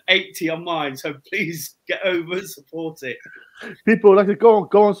and 80 on mine. So please get over and support it. People like to go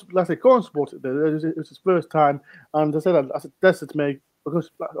on support it. It's his first time, and I said Des said to me, because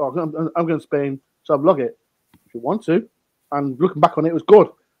I'm going to Spain, so I'll vlog it if you want to. And looking back on it, it was good.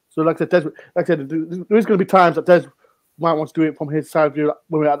 So like I said, there is going to be times that Des might want to do it from his side view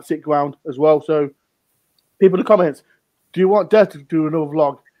when we're at the sit ground as well. So people in the comments, do you want Des to do another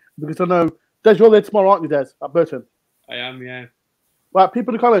vlog? Because I know Des, you're there tomorrow, aren't you, Des, at Burton? I am, yeah. Right,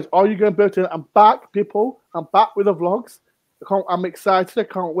 people in the comments, are you going to Burton? I'm back, people. I'm back with the vlogs. I'm excited. I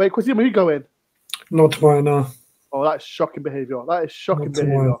can't wait. Because are you going? Not tomorrow, no. Oh, that's shocking behaviour. That is shocking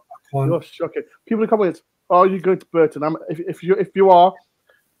behaviour. You're shocking. People in the comments, are you going to Burton? If you are,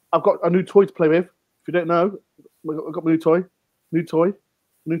 I've got a new toy to play with. If you don't know, I've got my new toy. If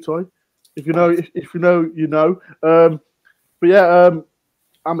you know, you know. But yeah,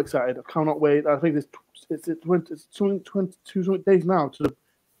 I'm excited. I cannot wait. I think it's 22 days now to the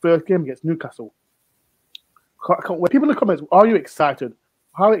first game against Newcastle. I can't wait. People in the comments, are you excited?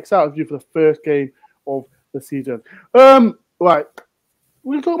 How excited are you for the first game of the season? Right,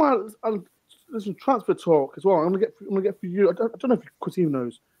 we're talking about some transfer talk as well. I'm gonna get for you. I don't know if Coutinho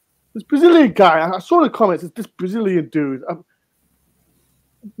knows. This Brazilian guy. I saw in the comments. It's this Brazilian dude.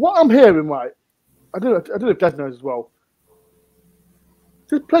 what I'm hearing, right? I don't know if Des knows as well.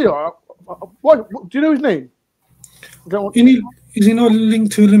 This player, what do you know his name? Is he not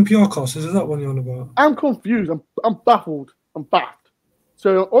linked to Olympiacos? Is that one you're on about? I'm confused. I'm baffled. I'm baffed.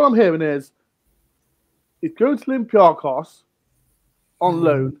 So all I'm hearing is he's going to Olympiacos on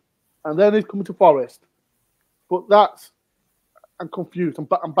loan, and then he's coming to Forest. But I'm confused.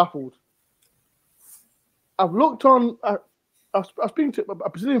 I'm baffled. I've looked on. I was speaking to a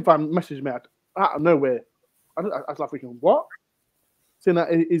Brazilian fan. Messaged me out of nowhere. I was like, thinking, what? Saying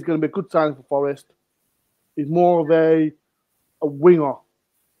that he's going to be a good signing for Forest. He's more of a winger,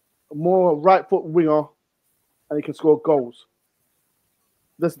 a more right foot winger, and he can score goals.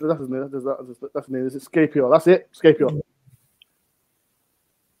 That's his name. That's his name. Is it Scapio? That's it, Scapio.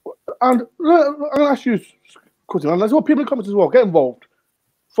 And I'm going to ask you, Cousin, and there's all people in the comments as well. Get involved.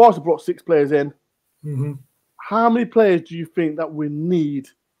 Forest brought 6 players in. Mm-hmm. How many players do you think that we need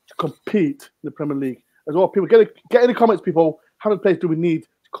to compete in the Premier League? As well, people get in the comments, people. How many players do we need to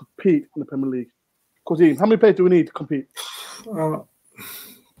compete in the Premier League? Cousin, how many players do we need to compete?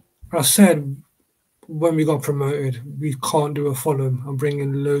 I said when we got promoted, we can't do a Fulham and bring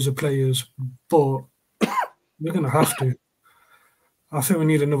in loads of players, but we're going to have to. I think we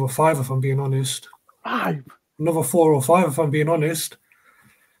need another 5, if I'm being honest. 5? Another 4 or 5, if I'm being honest.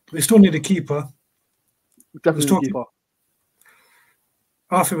 We still need a keeper. Definitely a keeper.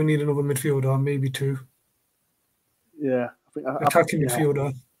 I think we need another midfielder, maybe 2. Yeah. Attacking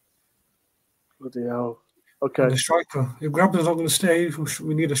midfielder. Bloody hell. Okay. And a striker. If Grabner's not going to stay,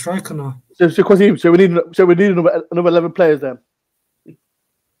 we need a striker now. So we need another 11 players then.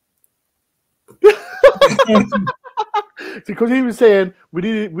 Because he was saying we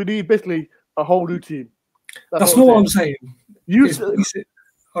need basically a whole new team. That's not what I'm saying.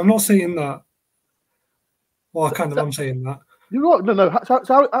 I'm not saying that. Well, I'm saying that. You're not. No.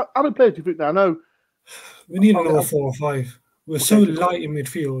 So how many players do you think now? I know. We need another 4 or 5. We're so light in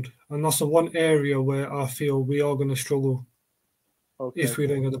midfield, and that's the one area where I feel we are going to struggle if we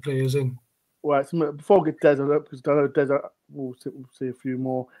don't get the players in. Right. So before we get Des, because I know Des, we'll see a few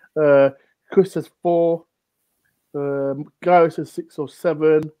more. Chris says 4. Gary says 6 or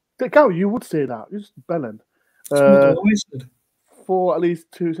 7. Gary, you would say that. You're just belling. 4 at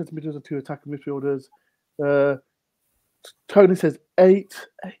least 2 centimeters and 2 attacking midfielders. Tony says 8.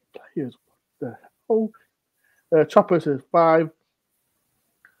 8 players. What the hell? Chopper says 5.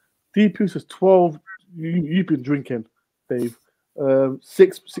 Deepu says 12. You've been drinking, Dave.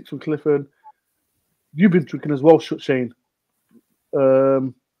 6 from Clifford. You've been drinking as well, Shane. Des,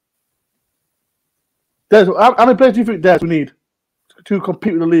 how many players do you think, Des, we need to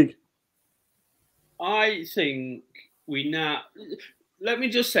compete with the league? I think we now... Let me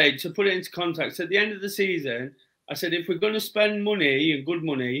just say, to put it into context, at the end of the season, I said if we're going to spend money and good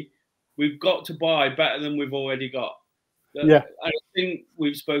money, we've got to buy better than we've already got. Yeah. I think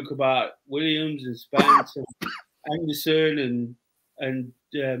we've spoke about Williams and Spence and Anderson and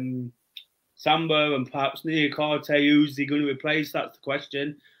Samba and perhaps Neco. Who's he going to replace? That's the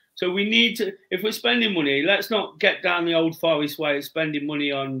question. So we need to, if we're spending money, let's not get down the old Forest way of spending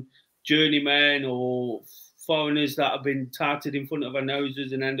money on journeymen or foreigners that have been touted in front of our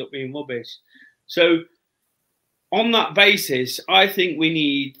noses and end up being rubbish. So on that basis, I think we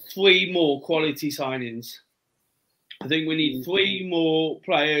need 3 more quality signings. I think we need 3 more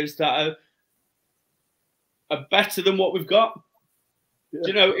players that are better than what we've got. Yeah.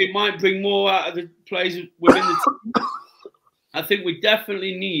 You know, it might bring more out of the players within the team. I think we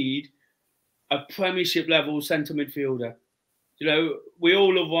definitely need a Premiership level centre midfielder. You know, we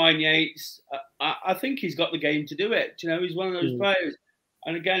all love Ryan Yates. I think he's got the game to do it. You know, he's one of those players.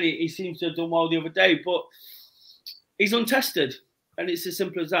 And again, he seems to have done well the other day, but he's untested. And it's as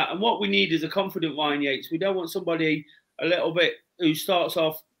simple as that. And what we need is a confident Ryan Yates. We don't want somebody a little bit who starts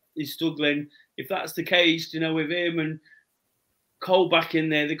off, is struggling. If that's the case, you know, with him and Cole back in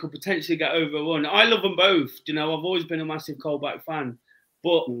there, they could potentially get overrun. I love them both. You know, I've always been a massive Colback fan.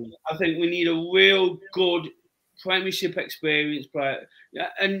 But I think we need a real good Premiership experience player.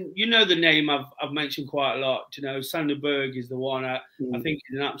 And you know the name I've mentioned quite a lot. You know, Sander Berg is the one. I think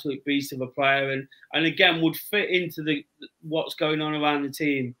he's an absolute beast of a player. And again, would fit into what's going on around the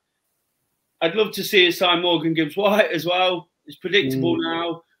team. I'd love to see us sign Morgan Gibbs-White as well. It's predictable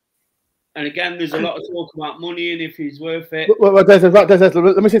now. And again, there's a lot of talk about money and if he's worth it. Well, let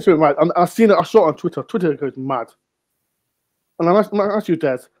me say something right. I saw it on Twitter. Twitter goes mad. And I'm asking you,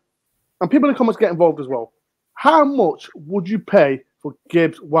 Des, and people in the comments get involved as well. How much would you pay for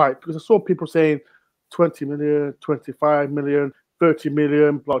Gibbs-White? Because I saw people saying 20 million, 25 million, 30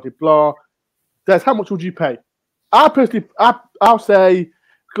 million, blah, blah, blah. Des, how much would you pay? I'll say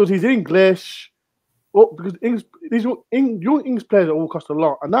because he's English. Well, because these young English players all cost a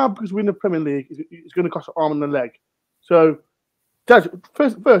lot, and now because we're in the Premier League, it's going to cost an arm and a leg. So, Des,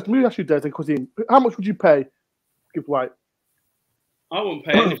 first, let me ask you, Des and Cousin, how much would you pay Gibbs White? I won't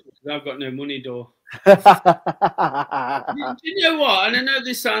pay anything because I've got no money, Dore. Do you know what? And I know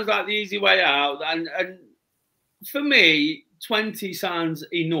this sounds like the easy way out, and for me, 20 sounds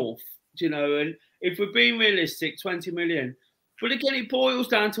enough. You know, and if we're being realistic, 20 million. But again, it boils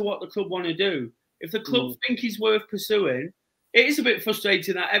down to what the club want to do. If the club think he's worth pursuing, it is a bit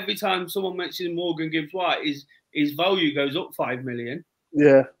frustrating that every time someone mentions Morgan Gibbs White, his value goes up 5 million.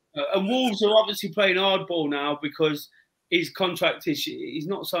 Yeah. And Wolves are obviously playing hardball now because his contract is, he's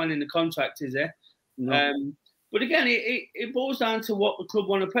not signing the contract, is he? No. But again, it boils down to what the club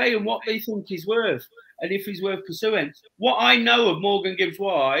want to pay and what they think he's worth, and if he's worth pursuing. What I know of Morgan Gibbs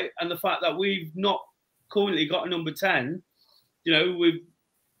White and the fact that we've not currently got a number 10, you know,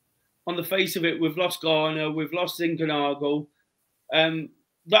 on the face of it, we've lost Garner, we've lost Zinkernagel.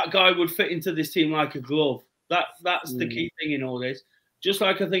 That guy would fit into this team like a glove. That's the key thing in all this. Just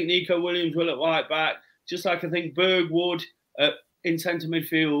like I think Neco Williams will at right back, just like I think Berg would in centre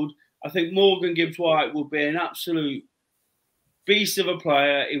midfield, I think Morgan Gibbs White would be an absolute beast of a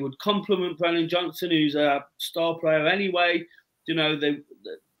player. He would complement Brennan Johnson, who's a star player anyway. You know,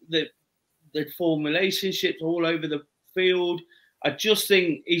 they'd form relationships all over the field. I just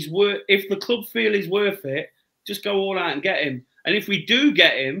think he's worth. If the club feel he's worth it, just go all out and get him. And if we do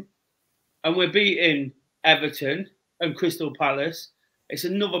get him, and we're beating Everton and Crystal Palace, it's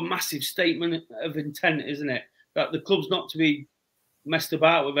another massive statement of intent, isn't it? That the club's not to be messed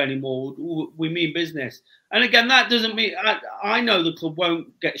about with anymore. We mean business. And again, that doesn't mean I know the club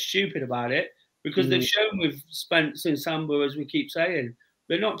won't get stupid about it because they've shown with Spence and Samba, as we keep saying,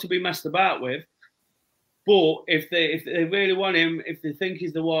 they're not to be messed about with. But if they really want him, if they think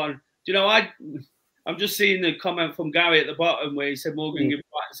he's the one, you know, I'm just seeing the comment from Gary at the bottom where he said Morgan Gibbs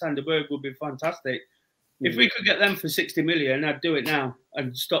White and Sander Berg would be fantastic. If we could get them for 60 million, I'd do it now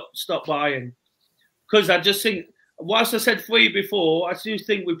and stop buying. Because I just think, whilst I said 3 before, I do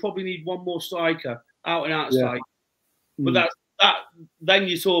think we probably need one more striker, out and out striker. But then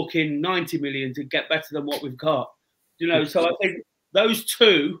you're talking 90 million to get better than what we've got. You know, so I think those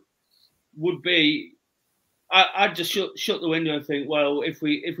two would be. I'd just shut the window and think, well, if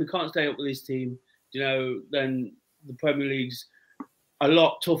we can't stay up with this team, you know, then the Premier League's a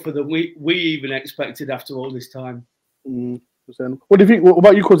lot tougher than we even expected after all this time. What do you think? What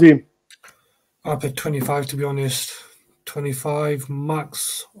about you, Cousin? I picked 25, to be honest. 25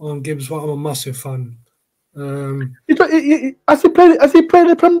 max on Gibbs White. I'm a massive fan. Has he played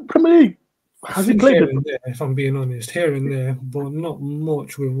the Premier League? Has he played it? There, if I'm being honest, here and there, but not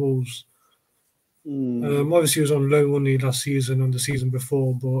much with Wolves. Obviously, he was on loan only last season and the season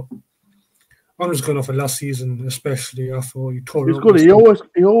before, but I'm just going off of last season, especially. I thought he tore it. He's good. He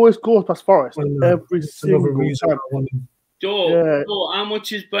always goes past Forest every single time. Dore, how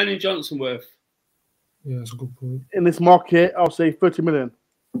much is Brennan Johnson worth? Yeah, that's a good point. In this market, I'll say 30 million.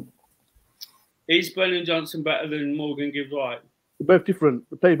 Is Brennan Johnson better than Morgan Gibbs White? They're both different.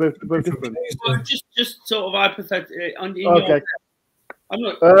 They play both different. Well, just sort of hypothetically. Okay. I'm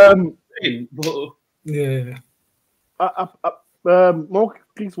not. But yeah. Morgan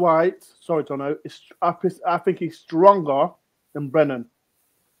Gibbs White. Sorry, Tono. I think he's stronger than Brennan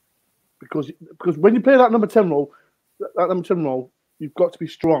because when you play that number 10 role, you've got to be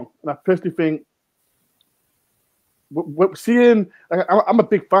strong. And I personally think we're seeing. I'm a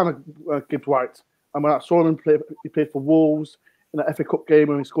big fan of Gibbs White. And when I saw him play, he played for Wolves in the FA Cup game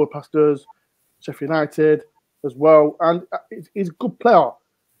when he scored past us, Sheffield United as well, and he's a good player.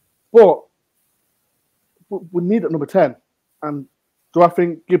 But we need that number 10. And do I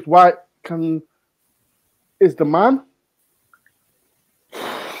think Gibbs White is the man?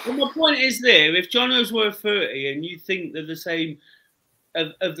 Well, my point is there, if Jono's worth 30 and you think they're the same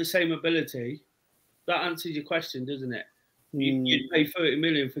of the same ability, that answers your question, doesn't it? You'd pay 30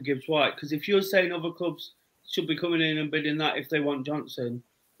 million for Gibbs White, because if you're saying other clubs should be coming in and bidding that if they want Johnson,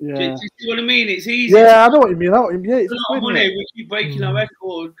 do you see what I mean? It's easy. Yeah, I know what you mean. Yeah, it's a lot of money. We keep breaking our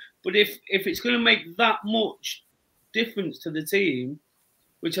record, but if it's going to make that much difference to the team,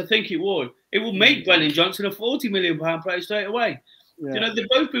 which I think it will make Brennan Johnson a £40 million player straight away. Yeah. You know, they'd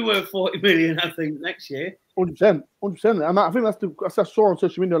both be worth 40 million, I think, next year. 100%. And I think that's what I saw on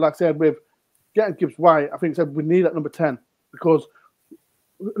social media, like I said, with getting Gibbs White. I think said we need that number 10 because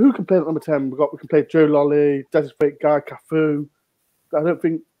who can play that number 10? We can play Joe Lolly, Desert Fake Guy, Cafu. I don't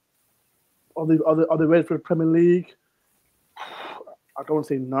think are they ready for the Premier League? I don't want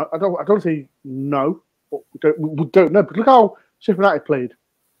to say no. I don't want to say no. But we don't know. But look how Sheffield United played.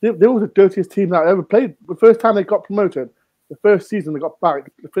 they were the dirtiest team that I ever played. The first time they got promoted, the first season they got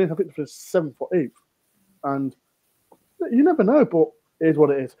back, they finished, I think, for 7th or 8th. And you never know, but it is what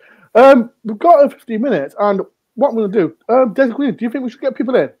it is. We've got 15 minutes, and what I'm going to do, Des Green, do you think we should get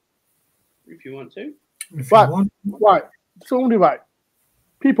people in? If you want to. Right. So only right.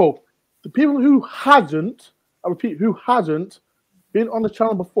 People, the people who hasn't, I repeat, who hasn't been on the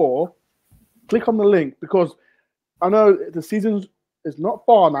channel before, click on the link, because I know the season is not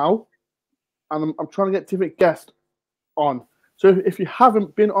far now, and I'm trying to get different guests on. So if you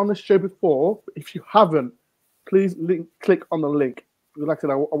haven't been on the show before, if you haven't, please click on the link. Like I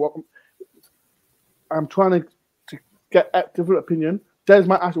said, I'm trying to get a different opinion. Des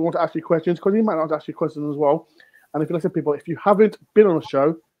might actually want to ask you questions, because he might not ask you questions as well. And if you listen, people, if you haven't been on the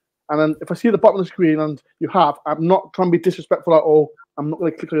show, and then if I see at the bottom of the screen and you have, I'm not trying to be disrespectful at all. I'm not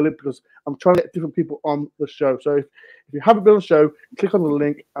going to click on the link because I'm trying to get different people on the show. So if you haven't been on the show, click on the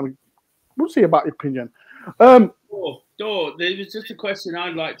link and we'll see about your opinion. Dor, there was just a question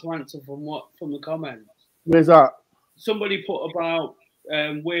I'd like to answer from the comments. Where's that? Somebody put about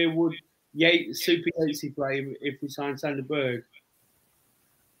where would Super Yatesy play if we signed Sander Berg?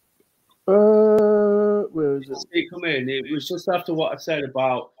 Where is it? Did it come in? It was just after what I said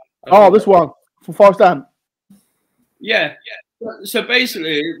about. This one from Forest Ham. Yeah. So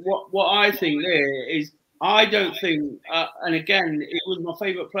basically, what I think there is, I don't think, and again, it was my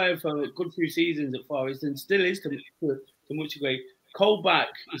favourite player for a good few seasons at Forest, and still is to much degree. Colback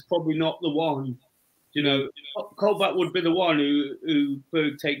is probably not the one. You know, Colback would be the one who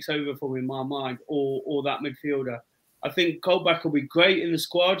Berg takes over from in my mind, or that midfielder. I think Colback will be great in the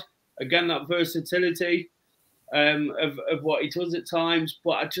squad. Again, that versatility of what he does at times.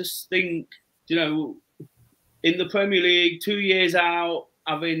 But I just think, you know, in the Premier League, 2 years out,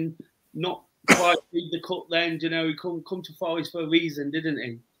 having not quite beat the cut then, you know, he come to Forest for a reason, didn't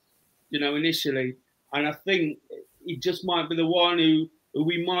he? You know, initially. And I think he just might be the one who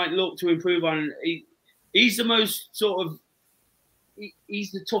we might look to improve on. He's the most sort of,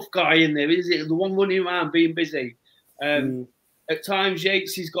 he's the tough guy in there, isn't he? The one running around being busy. At times,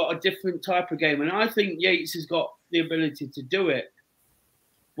 Yates has got a different type of game, and I think Yates has got the ability to do it.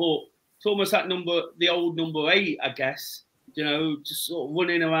 But it's almost that the old number 8, I guess. You know, just sort of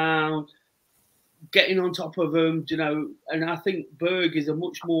running around, getting on top of them. You know, and I think Berg is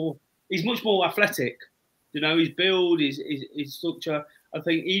he's much more athletic. You know, his build, his structure. I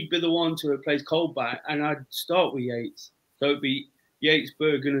think he'd be the one to replace Colback, and I'd start with Yates. So it'd be Yates,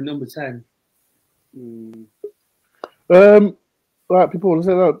 Berg, and a number 10. Right, people, let's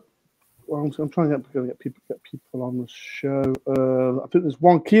say that. Well, I'm trying to get people on the show. I think there's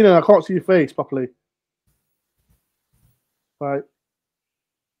one. Keenan, I can't see your face properly. Right.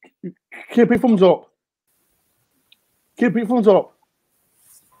 Keep your thumbs up. Keep your thumbs up.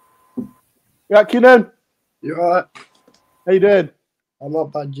 Yeah, Keenan. You alright? How you doing? I'm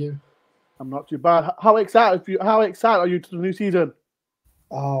not bad, you. I'm not too bad. How excited are you to the new season?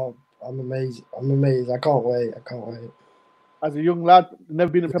 Oh, I'm amazed. I can't wait. As a young lad,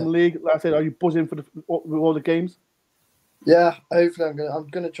 never been in the Premier League, like I said, are you buzzing with all the games? Yeah, hopefully I'm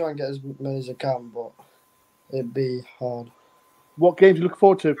gonna try and get as many as I can, but it'd be hard. What games you look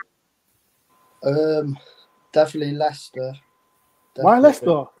forward to? Definitely Leicester. Definitely. Why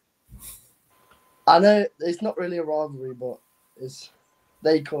Leicester? I know it's not really a rivalry, but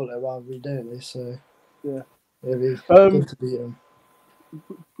they call it a rivalry, don't they? So yeah, it'd be good to beat them.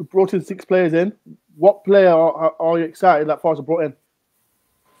 We brought in 6 players in. What player are you excited that Forest brought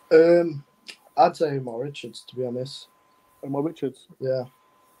in? I'd say Omar Richards, to be honest. Omar Richards? Yeah.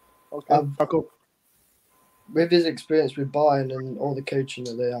 Okay, back up. With his experience with Bayern and all the coaching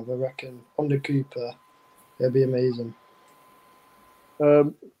that they have, I reckon under Cooper, it'll be amazing.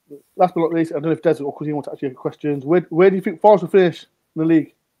 Last but not least, I don't know if Des or Cousin want to ask you questions. Where do you think Forest will finish in the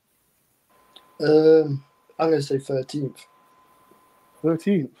league? I'm going to say 13th.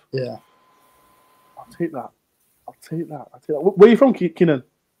 13th? Yeah. I'll take that. Where are you from, Keenan?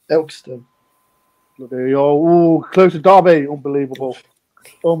 Elkston. There you go. Ooh, close to Derby. Unbelievable.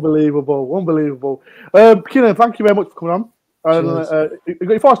 Keenan, thank you very much for coming on. You got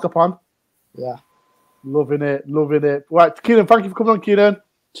your Forest Cup on? Yeah. Loving it. Right, Keenan, thank you for coming on, Keenan.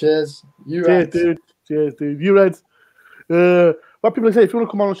 Cheers. Cheers, dude. You Reds. What people say, if you want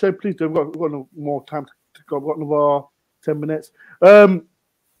to come on the show, please do. We've got no more time to go. We've got another 10 minutes.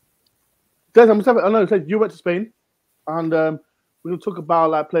 Des, I know you went to Spain, and we're going to talk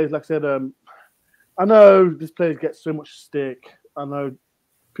about like players. Like I said, I know these players get so much stick. I know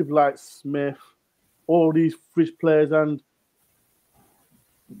people like Smith, all these French players, and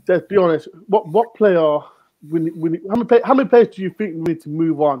let's be honest. What player how many players do you think we need to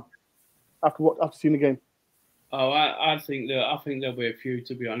move on after seeing the game? Oh, I think there'll be a few,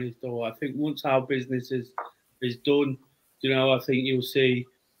 to be honest. Though I think once our business is done, I think you'll see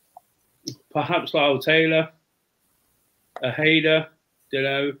perhaps Lyle Taylor, a Hayder.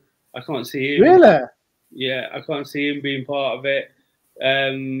 I can't see him. Really? Yeah, I can't see him being part of it.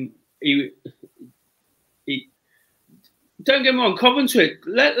 He don't get me wrong, Coventry.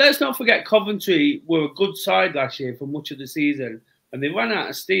 Let's not forget Coventry were a good side last year for much of the season, and they ran out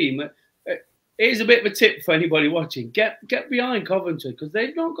of steam. Here's a bit of a tip for anybody watching: get behind Coventry because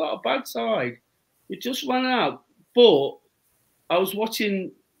they've not got a bad side. It just ran out. But I was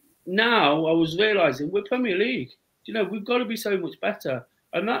watching now. I was realising we're Premier League. We've got to be so much better.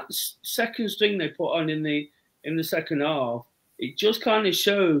 And that second string they put on in the second half, it just kind of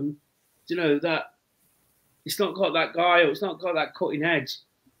showed, that it's not got that guy or it's not got that cutting edge.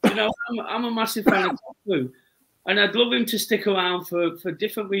 I'm a massive fan of Cafu, and I'd love him to stick around for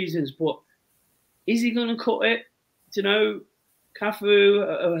different reasons. But is he going to cut it?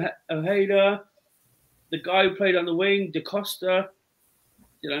 Cafu, Ojeda, the guy who played on the wing, Da Costa.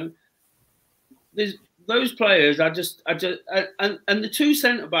 There's those players. And the two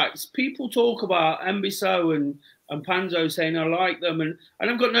centre backs. People talk about Mbiso and Panzo saying I like them, and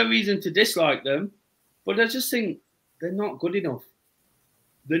I've got no reason to dislike them, but I just think they're not good enough.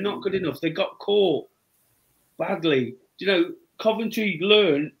 They're not good enough. They got caught badly. Coventry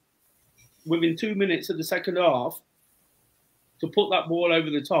learned within 2 minutes of the second half to put that ball over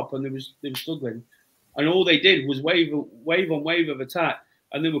the top, and they were struggling. And all they did was wave on wave of attack,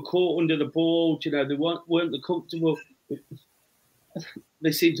 and they were caught under the ball. They weren't the comfortable.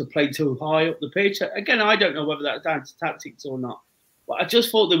 They seemed to play too high up the pitch. Again, I don't know whether that's down to tactics or not, but I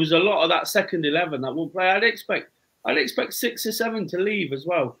just thought there was a lot of that second 11 that won't play. I'd expect 6 or 7 to leave as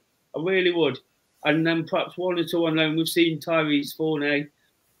well. I really would, and then perhaps 1 or 2 on loan. We've seen Tyrese Forney,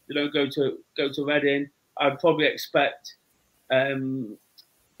 go to Reading. I'd probably expect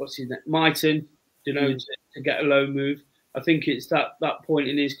what's his name, Mighton, to get a loan move. I think it's that point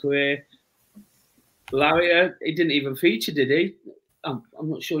in his career. Laria, he didn't even feature, did he? I'm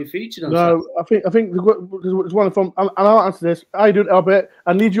not sure he featured on No, Saturday. I think there's one from, and I'll answer this. I do, Albert.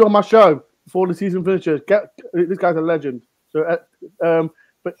 I need you on my show before the season finishes. This guy's a legend. So,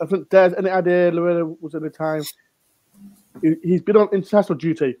 but I think there's any idea Lorena was at the time. He's been on international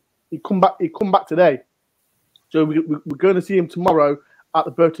duty. He come back today. So we're going to see him tomorrow at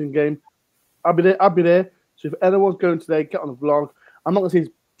the Burton game. I'll be there. So if anyone's going today, get on the vlog. I'm not going to see his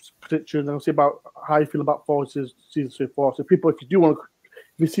predictions. I'm going to see about how you feel about Forest's season so far. So people, if you do want to,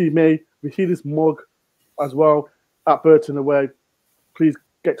 if you see me, if you see this mug as well at Burton away, please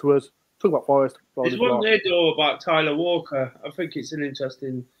get to us. Talk about Forest. There's one there, though, about Tyler Walker. I think it's an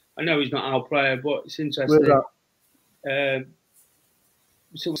interesting. I know he's not our player, but it's interesting.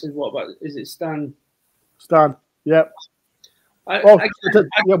 Someone says, what about? Is it Stan? Stan. Yep.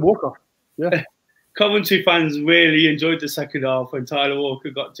 Walker. Yeah. Coventry fans really enjoyed the second half when Tyler Walker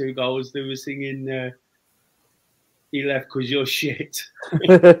got 2 goals. They were singing, he left because you're shit.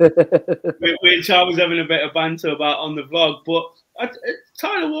 Which I was having a bit of banter about on the vlog. But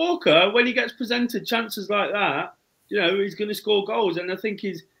Tyler Walker, when he gets presented chances like that, he's going to score goals. And I think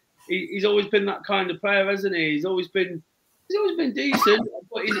he's always been that kind of player, hasn't he? He's always been decent,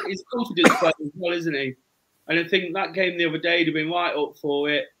 but he's a confidence player as well, isn't he? And I think that game the other day, they've been right up for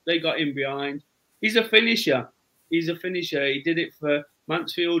it. They got in behind. He's a finisher. He did it for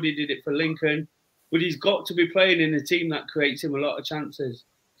Mansfield. He did it for Lincoln. But he's got to be playing in a team that creates him a lot of chances.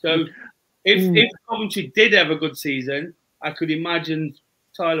 So if Coventry did have a good season, I could imagine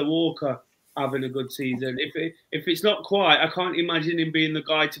Tyler Walker having a good season. If it's not quite, I can't imagine him being the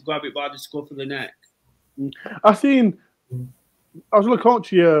guy to grab it by the scruff of the neck. I was on a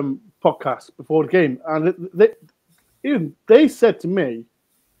Coventry podcast before the game, and they said to me,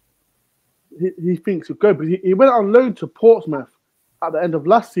 he thinks he'll go, but he went on loan to Portsmouth at the end of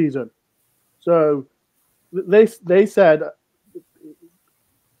last season. So they said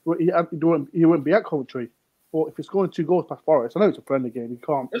he wouldn't be at Coventry. But if it's scoring 2 goals past Forest, I know it's a friendly game. He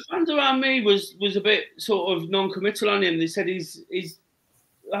can't. The fans around me was a bit sort of non-committal on him. They said he's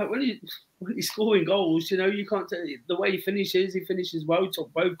like when he's scoring goals, you can't tell the way he finishes well. He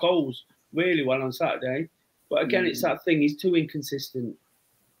took both goals really well on Saturday. But again, it's that thing. He's too inconsistent.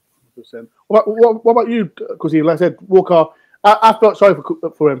 What about you? Because like I said, Walker, I felt sorry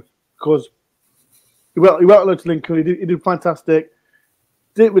for him because he went alone to Lincoln. He did fantastic.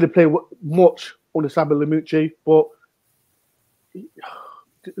 Didn't really play much on the Samba Lamucci, but do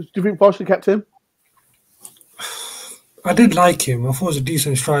you think Forest kept him? I did like him. I thought he was a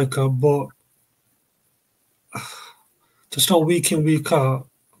decent striker, but to start week in, week out,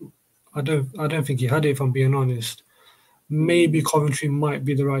 I don't think he had it, if I'm being honest. Maybe Coventry might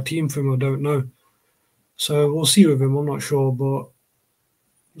be the right team for him, I don't know. So we'll see with him, I'm not sure, but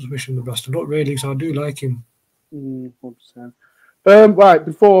just wish him the best of luck, really, because I do like him. 100%. Right,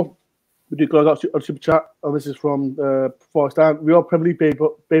 before we do close out on Super Chat, and this is from Forest Down. We are Premier League,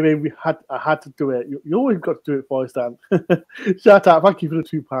 baby. I had to do it. You always got to do it, Forest Down. Shout out, thank you for the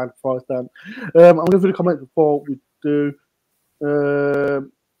 £2, Forest Down. I'm going to do the comments before we do.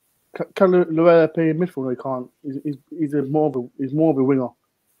 Can Loretta play in midfield? No, he can't. He's more of a winger.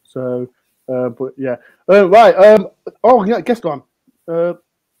 So, but yeah. Right. Oh, yeah. Guest on.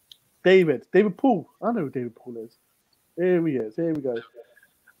 David Poole. I know who David Poole is. Here he is. Here we go.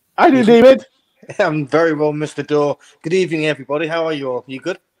 How are you, David? I'm very well, Mr. Dore. Good evening, everybody. How are you all? You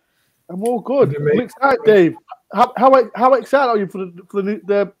good? I'm all good. I'm excited, Dave. How excited are you for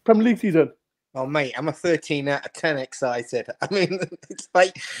the Premier League season? Oh, mate, I'm a 13 out of 10 excited. I mean, it's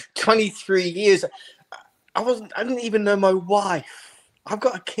like 23 years. I didn't even know my wife. I've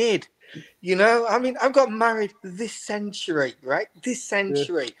got a kid. You know, I mean, I've got married this century, right? This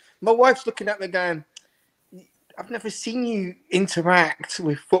century. Yeah. My wife's looking at me going, I've never seen you interact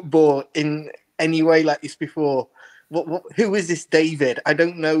with football in any way like this before. Who is this David? I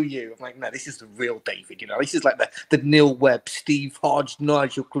don't know you. I'm like, no, this is the real David. You know, this is like the Neil Webb, Steve Hodge,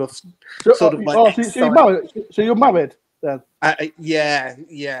 Nigel Clough sort of like. So you're married then? Yeah.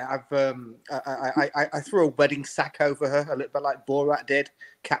 I threw a wedding sack over her, a little bit like Borat did.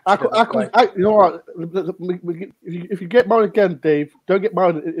 You know what? If you get married again, Dave, don't get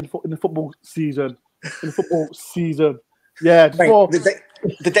married in the football season. Yeah.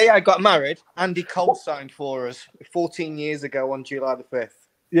 The day I got married, Andy Cole signed for us 14 years ago on July the 5th.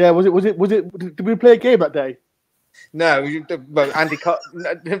 Yeah, was it? Did we play a game that day? No, Andy Cole.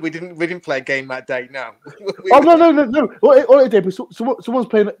 We didn't play a game that day. No. No. What it did was someone's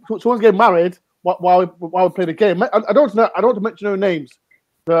getting married while we're playing the game. I don't want to mention no names.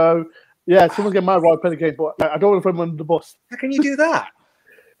 So yeah, someone's getting married while we're playing the game, but I don't want to throw them under the bus. How can you do that?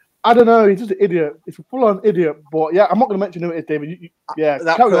 I don't know. He's just an idiot. He's a full-on idiot. But yeah, I'm not going to mention who it is, David.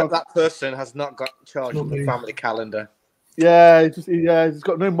 That person has not got charge of the family calendar. Yeah, he's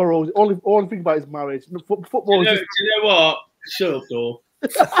got no morals. All I think about is marriage. Football. Do you know what? Shut up, Dore.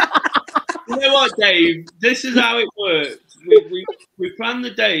 You know what, Dave? This is how it works. We plan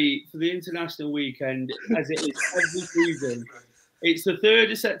the date for the international weekend as it is every season. It's the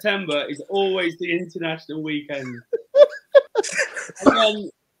 3rd of September. It's always the international weekend.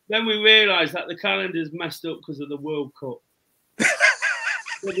 And then we realise that the calendar's messed up because of the World Cup.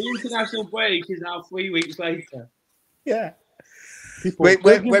 So the international break is now 3 weeks later. Yeah.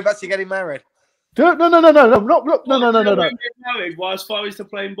 We're about to getting married. No. Married whilst Forest are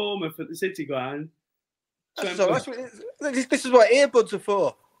playing Bournemouth at the City Ground. This is what earbuds are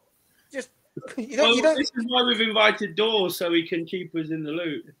for. This is why we've invited Dore so he can keep us in the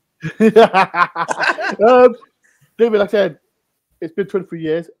loop. David, like I said, it's been 23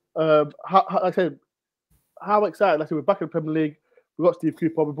 years. How excited? Like I said, we're back in the Premier League. We've got Steve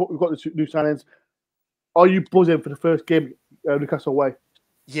Cooper. We've got the new signings. Are you buzzing for the first game Newcastle away?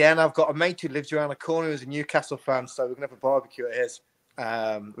 Yeah, and I've got a mate who lives around the corner who's a Newcastle fan, so we're going to have a barbecue at his,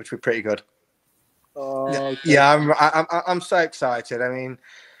 which will be pretty good. Okay. Yeah, I'm so excited. I mean,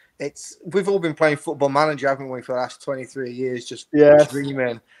 we've all been playing Football Manager, haven't we, for the last 23 years, just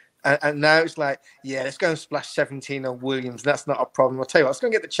dreaming. And now it's like, yeah, let's go and splash 17 on Williams. That's not a problem. I'll tell you what, let's go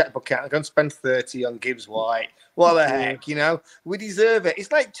and get the checkbook out. I'm going to spend 30 on Gibbs White. What the heck, you know? We deserve it.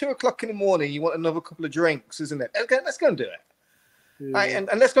 It's like 2 o'clock in the morning. You want another couple of drinks, isn't it? Let's go and do it. Yeah. Right, and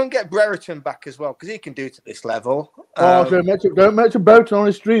let's go and get Brereton back as well, because he can do it at this level. Don't mention Brereton on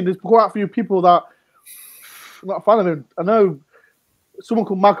the stream. There's quite a few people that are not a fan of him. I know someone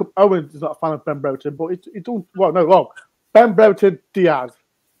called Malcolm Owens is not a fan of Ben Brereton, but it's all Ben Brereton Diaz.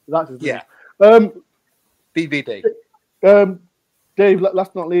 That's his name. Yeah. BBD. Dave,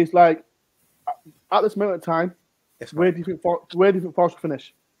 last but not least, like at this moment in time, where do you think Forest will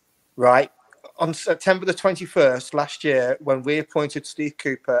finish? Right. On September the 21st last year, when we appointed Steve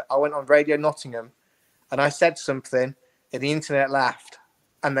Cooper, I went on Radio Nottingham and I said something and the internet laughed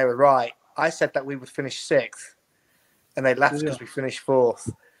and they were right. I said that we would finish 6th and they laughed because we finished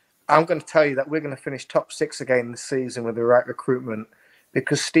 4th. I'm going to tell you that we're going to finish top 6 again this season with the right recruitment,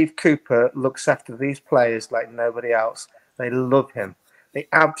 because Steve Cooper looks after these players like nobody else. They love him. They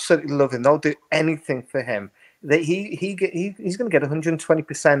absolutely love him. They'll do anything for him. He's going to get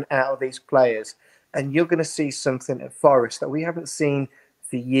 120% out of these players. And you're going to see something at Forest that we haven't seen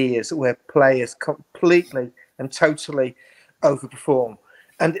for years, where players completely and totally overperform.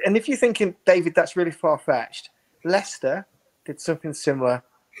 And if you're thinking, David, that's really far-fetched, Leicester did something similar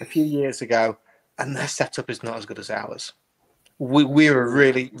a few years ago, and their setup is not as good as ours. We're a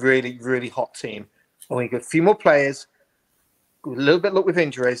really, really, really hot team. And we get a few more players, a little bit of luck with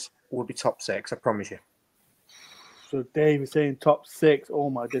injuries, we'll be top 6, I promise you. So Dave is saying top 6. Oh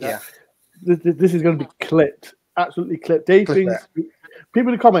my goodness. Yeah. This is going to be clipped. Absolutely clipped. Dave thinks,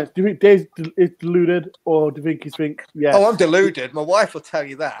 people in the comments, do you think Dave is deluded, or do you think he's yes? Oh, I'm deluded. My wife will tell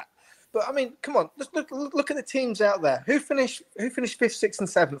you that. But I mean, come on, let's look at the teams out there. Who finished 5th, 6th, and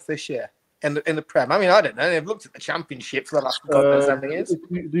 7th this year in the Prem? I mean, I don't know. They've looked at the Championship for the last God knows how many years.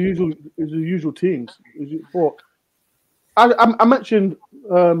 The usual teams. I mentioned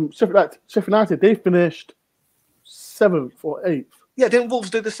Sheffield United. They finished 7th or 8th. Yeah, didn't Wolves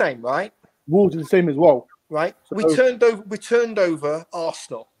do the same, right? Wolves did the same as well. Right. So we turned over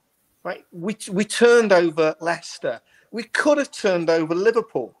Arsenal. Right. We turned over Leicester. We could have turned over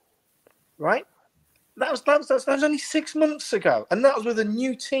Liverpool. Right. That was only 6 months ago, and that was with a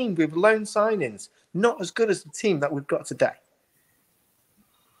new team with loan signings, not as good as the team that we've got today.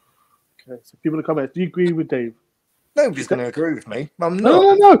 Okay. So people in the comments, do you agree with Dave? Nobody's going to agree with me. I'm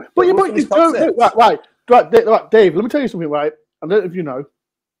not. No. But right, Dave. Let me tell you something. Right. I don't know if you know,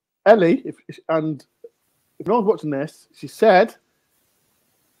 Ellie, if no one's watching this, she said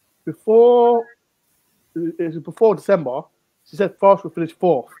before December, she said Forest will finish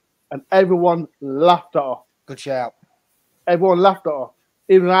 4th, and everyone laughed at her. Good shout. Everyone laughed at her.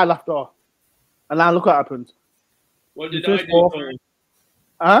 Even I laughed at her. And now look what happened. What did I do?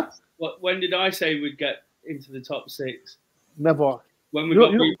 Huh? When did I say we'd get into the top 6? Never. When we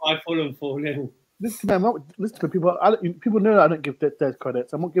got beat by Fulham 4-0. Listen to people. People know that I don't give Des credit.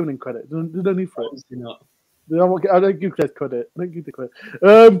 So I'm not giving him credit. There's no need for it. Obviously not. I don't give Des credit. I don't give the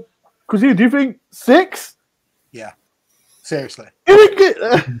credit. Christine, do you think 6? Yeah. Seriously.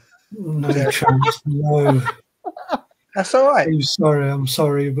 No chance. No. That's all right. I'm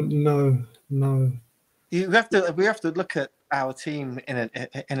sorry, but no. We have to look at our team in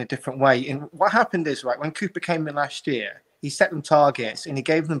a different way. And what happened is, right, when Cooper came in last year, he set them targets and he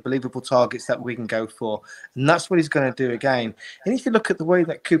gave them believable targets that we can go for. And that's what he's going to do again. And if you look at the way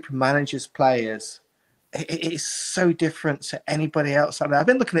that Cooper manages players, it is so different to anybody else out there. I've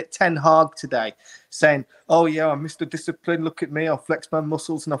been looking at Ten Hag today saying, oh, yeah, I'm Mr. Discipline. Look at me. I'll flex my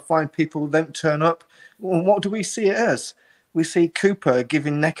muscles and I'll find people who don't turn up. Well, what do we see it as? We see Cooper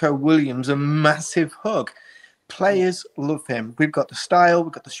giving Neco Williams a massive hug. Players love him. We've got the style,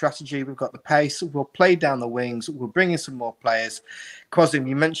 we've got the strategy, we've got the pace. We'll play down the wings. We'll bring in some more players. Quasim,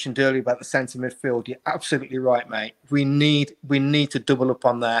 you mentioned earlier about the centre midfield. You're absolutely right, mate. We need to double up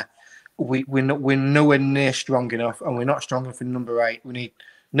on there. We're nowhere near strong enough, and we're not strong enough in number 8. We need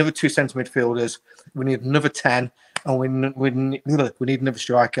another 2 centre midfielders. We need another 10, and we need another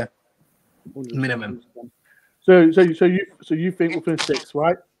striker minimum. So you think we'll finish 6,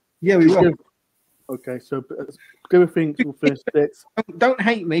 right? Yeah, we will. Okay, so Giver thinks we'll finish 6. Don't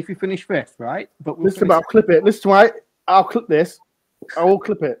hate me if you finish 5th, right? But I'll clip it. Listen, right? I'll clip this. I will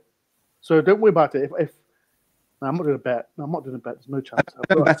clip it. So don't worry about it. If no, I'm not doing a bet. No, I'm not doing a bet. There's no chance.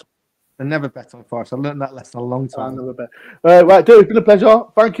 I never bet on Forest. I learned that lesson a long time. I never bet. Right, Dave, it's been a pleasure.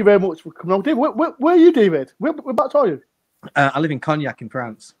 Thank you very much for coming on. Dave, where are you, David? Whereabouts are you? I live in Cognac in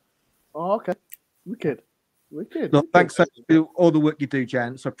France. Oh, okay. Wicked. Look, thanks for all the work you do,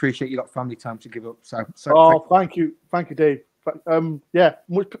 gents. I appreciate you got family time to give up. So thank you, Dave. Thank you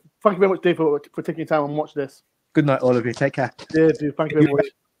very much, Dave, for taking time and watch this. Good night, all of you. Take care. Yeah, dude. Thank you very much.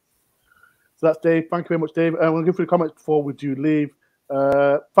 So that's Dave. Thank you very much, Dave. I'm going to go through the comments before we do leave.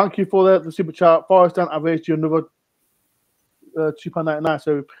 Thank you for the super chat. Forest down, I've raised you another £2.99,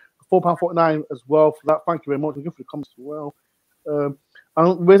 so £4.49 as well for that. Thank you very much. We'll go through the comments as well. And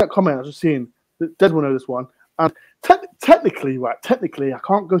where's that comment? I was just seeing. Dead will know this one. And technically, I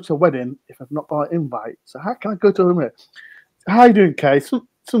can't go to a wedding if I've not got an invite. So how can I go to a wedding? How are you doing, Kay?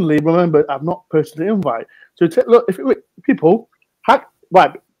 Suddenly, remember, I've not posted an invite. So look, people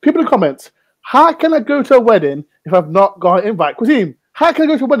in the comments, how can I go to a wedding if I've not got an invite? Quasim, how can I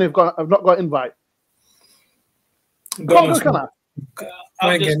go to a wedding if I've not got an invite?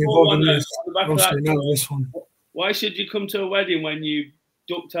 Why should you come to a wedding when you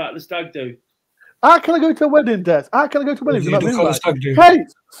ducked out the stag do? How can I go to a wedding, Des? How can I go to a wedding? Hey,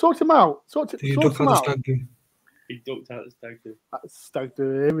 sort him out. Sort him out. He ducked out the stag do. Stag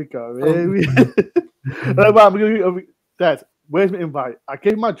do. Here we go. Des, where's my invite? I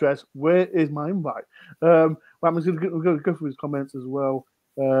gave my address. Where is my invite? I'm just going to go through his comments as well.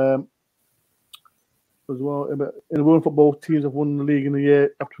 In the world of football, teams have won the league in a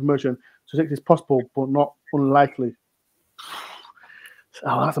year after promotion. So 6 is possible, but not unlikely.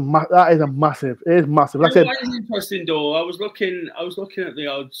 Oh, that is a massive. It is massive. Like I said, that is interesting, Dor. I was looking at the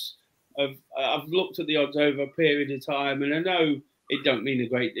odds I've looked at the odds over a period of time, and I know it don't mean a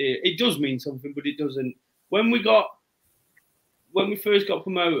great deal. It does mean something, but it doesn't. When we first got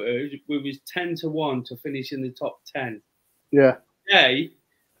promoted, we was 10-1 to finish in the top 10. Yeah. Today,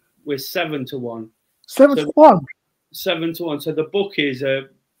 we're 7-1. 7-1. 7-1. So the bookies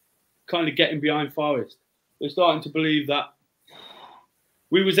are kind of getting behind Forest. We're starting to believe that.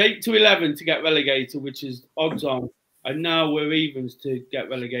 We was 8-11 to get relegated, which is odds on, and now we're evens to get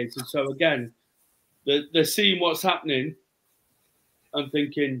relegated. So again, they're seeing what's happening and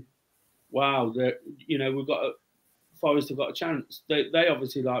thinking, wow, we've got Forest have got a chance. They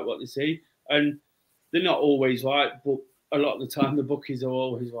obviously like what they see, and they're not always right, but a lot of the time the bookies are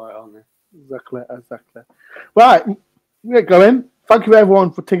always right, aren't they? Exactly. Right, we get going. Thank you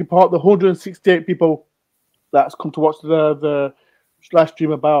everyone for taking part. The 168 people that's come to watch the live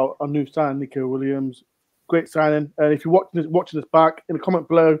stream about our new signing, Neco Williams. Great signing. And if you're watching this back, in the comment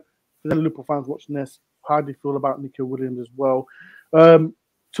below, if there's any Liverpool fans watching this, how do you feel about Neco Williams as well?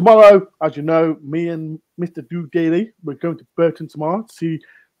 Tomorrow, as you know, me and Mr. Do Daily, we're going to Burton tomorrow to see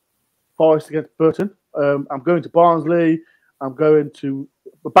Forest against Burton. I'm going to Barnsley.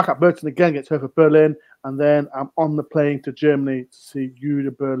 We're back at Burton again, get to Hertha Berlin, and then I'm on the plane to Germany to see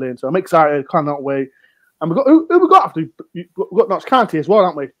Union Berlin. So I'm excited, cannot wait. And we've got who we got after? We've got Notts County as well,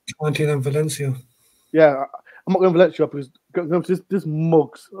 haven't we? County and Valencia. Yeah, I'm not going to Valencia because going to this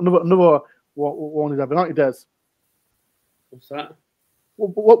mugs. Another one is having, aren't you, Des? What's that?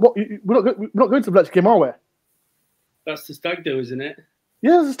 What we're not going to the Valencia game, are we? That's the stag do, isn't it?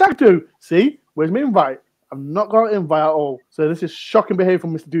 Yeah, it's a stag do. See, where's my invite? I'm not going to invite at all. So this is shocking behaviour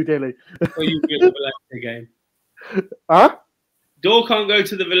from Mr. Do Daily. Or you go to the Valencia game? Huh? Dor can't go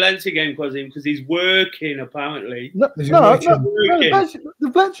to the Valencia game because he's working, apparently. No, the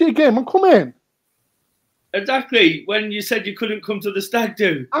Valencia game, I'm coming. Exactly. When you said you couldn't come to the stag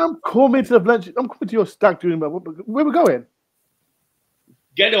do. I'm coming to the Valencia. I'm coming to your stag do. Where we going?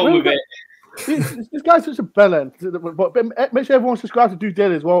 Get on with it. This guy's such a bellend. But make sure everyone subscribes to Do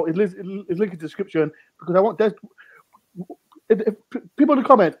Daily as well. It's linked in the description because I want Des. If people in the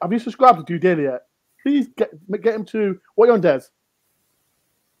comments, have you subscribed to Do Daily yet? Please get him to. What are you on, Des?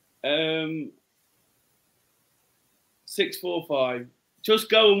 645. Just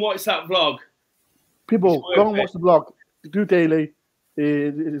go and watch that vlog. People, go and watch the vlog. Do Daily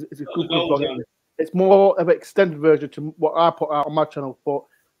is a good vlog. It's more of an extended version to what I put out on my channel, but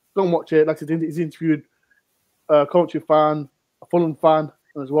go and watch it. Like I said, he's interviewed a Coventry fan, a Fulham fan,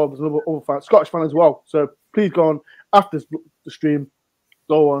 and as well there's another other fan, Scottish fan as well. So please go on after the stream,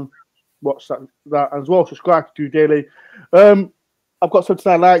 go on, watch that as well. Subscribe to Do Daily. I've got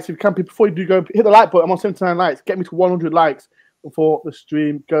 79 likes. If you can, before you do go, hit the like button. I'm on 79 likes. Get me to 100 likes before the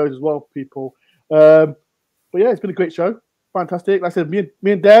stream goes as well, people. But yeah, it's been a great show. Fantastic. Like I said, me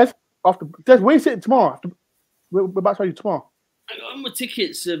and Des, where are you sitting tomorrow? We're back to you tomorrow. My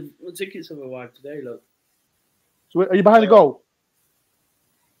tickets have arrived today, look. So are you behind the goal?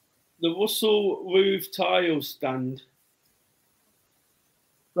 The Russell Roof tile stand.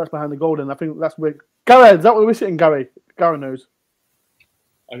 That's behind the goal, then. I think that's where. Gary, is that where we're sitting, Gary? Gary knows.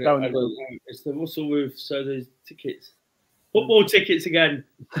 I don't know. It's the Russell Roof, so there's tickets. Football tickets again.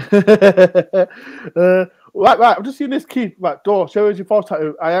 Right. I've just seen this key. Right, Dor, show us your false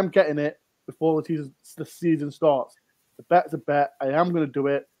tattoo. I am getting it before the season starts. The bet's a bet. I am going to do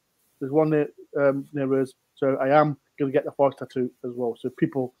it. There's one near us, so I am going to get the false tattoo as well. So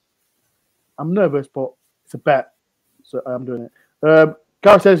people, I'm nervous, but it's a bet, so I am doing it.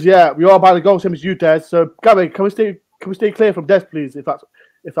 Gary says, "Yeah, we are by the goal, same as you, Des." So Gary, can we stay clear from Des, please,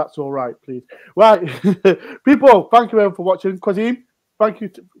 if that's all right, please. Right, people, thank you everyone for watching. Quazim, thank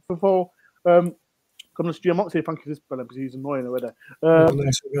you for coming to stream. I'm not saying thank you to this fella because he's annoying already.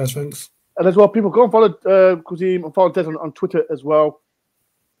 Nice, guys, thanks. And as well, people, go and follow Quazim and follow Des on Twitter as well.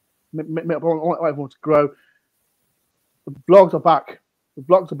 I want everyone to grow. The vlogs are back. The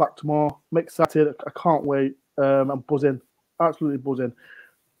vlogs are back tomorrow. I'm excited. I can't wait. I'm buzzing. Absolutely buzzing.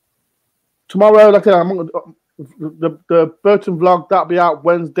 Tomorrow, like I said, the Burton vlog, that'll be out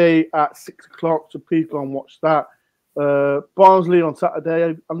Wednesday at 6 o'clock. So please go and watch that. Barnsley on Saturday.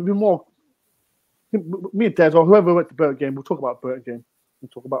 And there'll be more. Me and Des or whoever went to Burton game, we'll talk about Burton game. We'll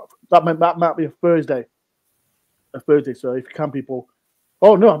talk about that might be a Thursday. So if you can, people.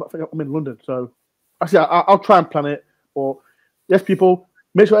 Oh no, I'm in London, so actually I'll try and plan it. But yes, people,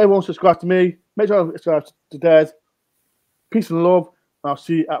 make sure everyone subscribes to me. Make sure everyone subscribes to Des. Peace and love. And I'll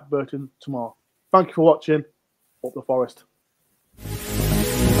see you at Burton tomorrow. Thank you for watching. Up the Forest.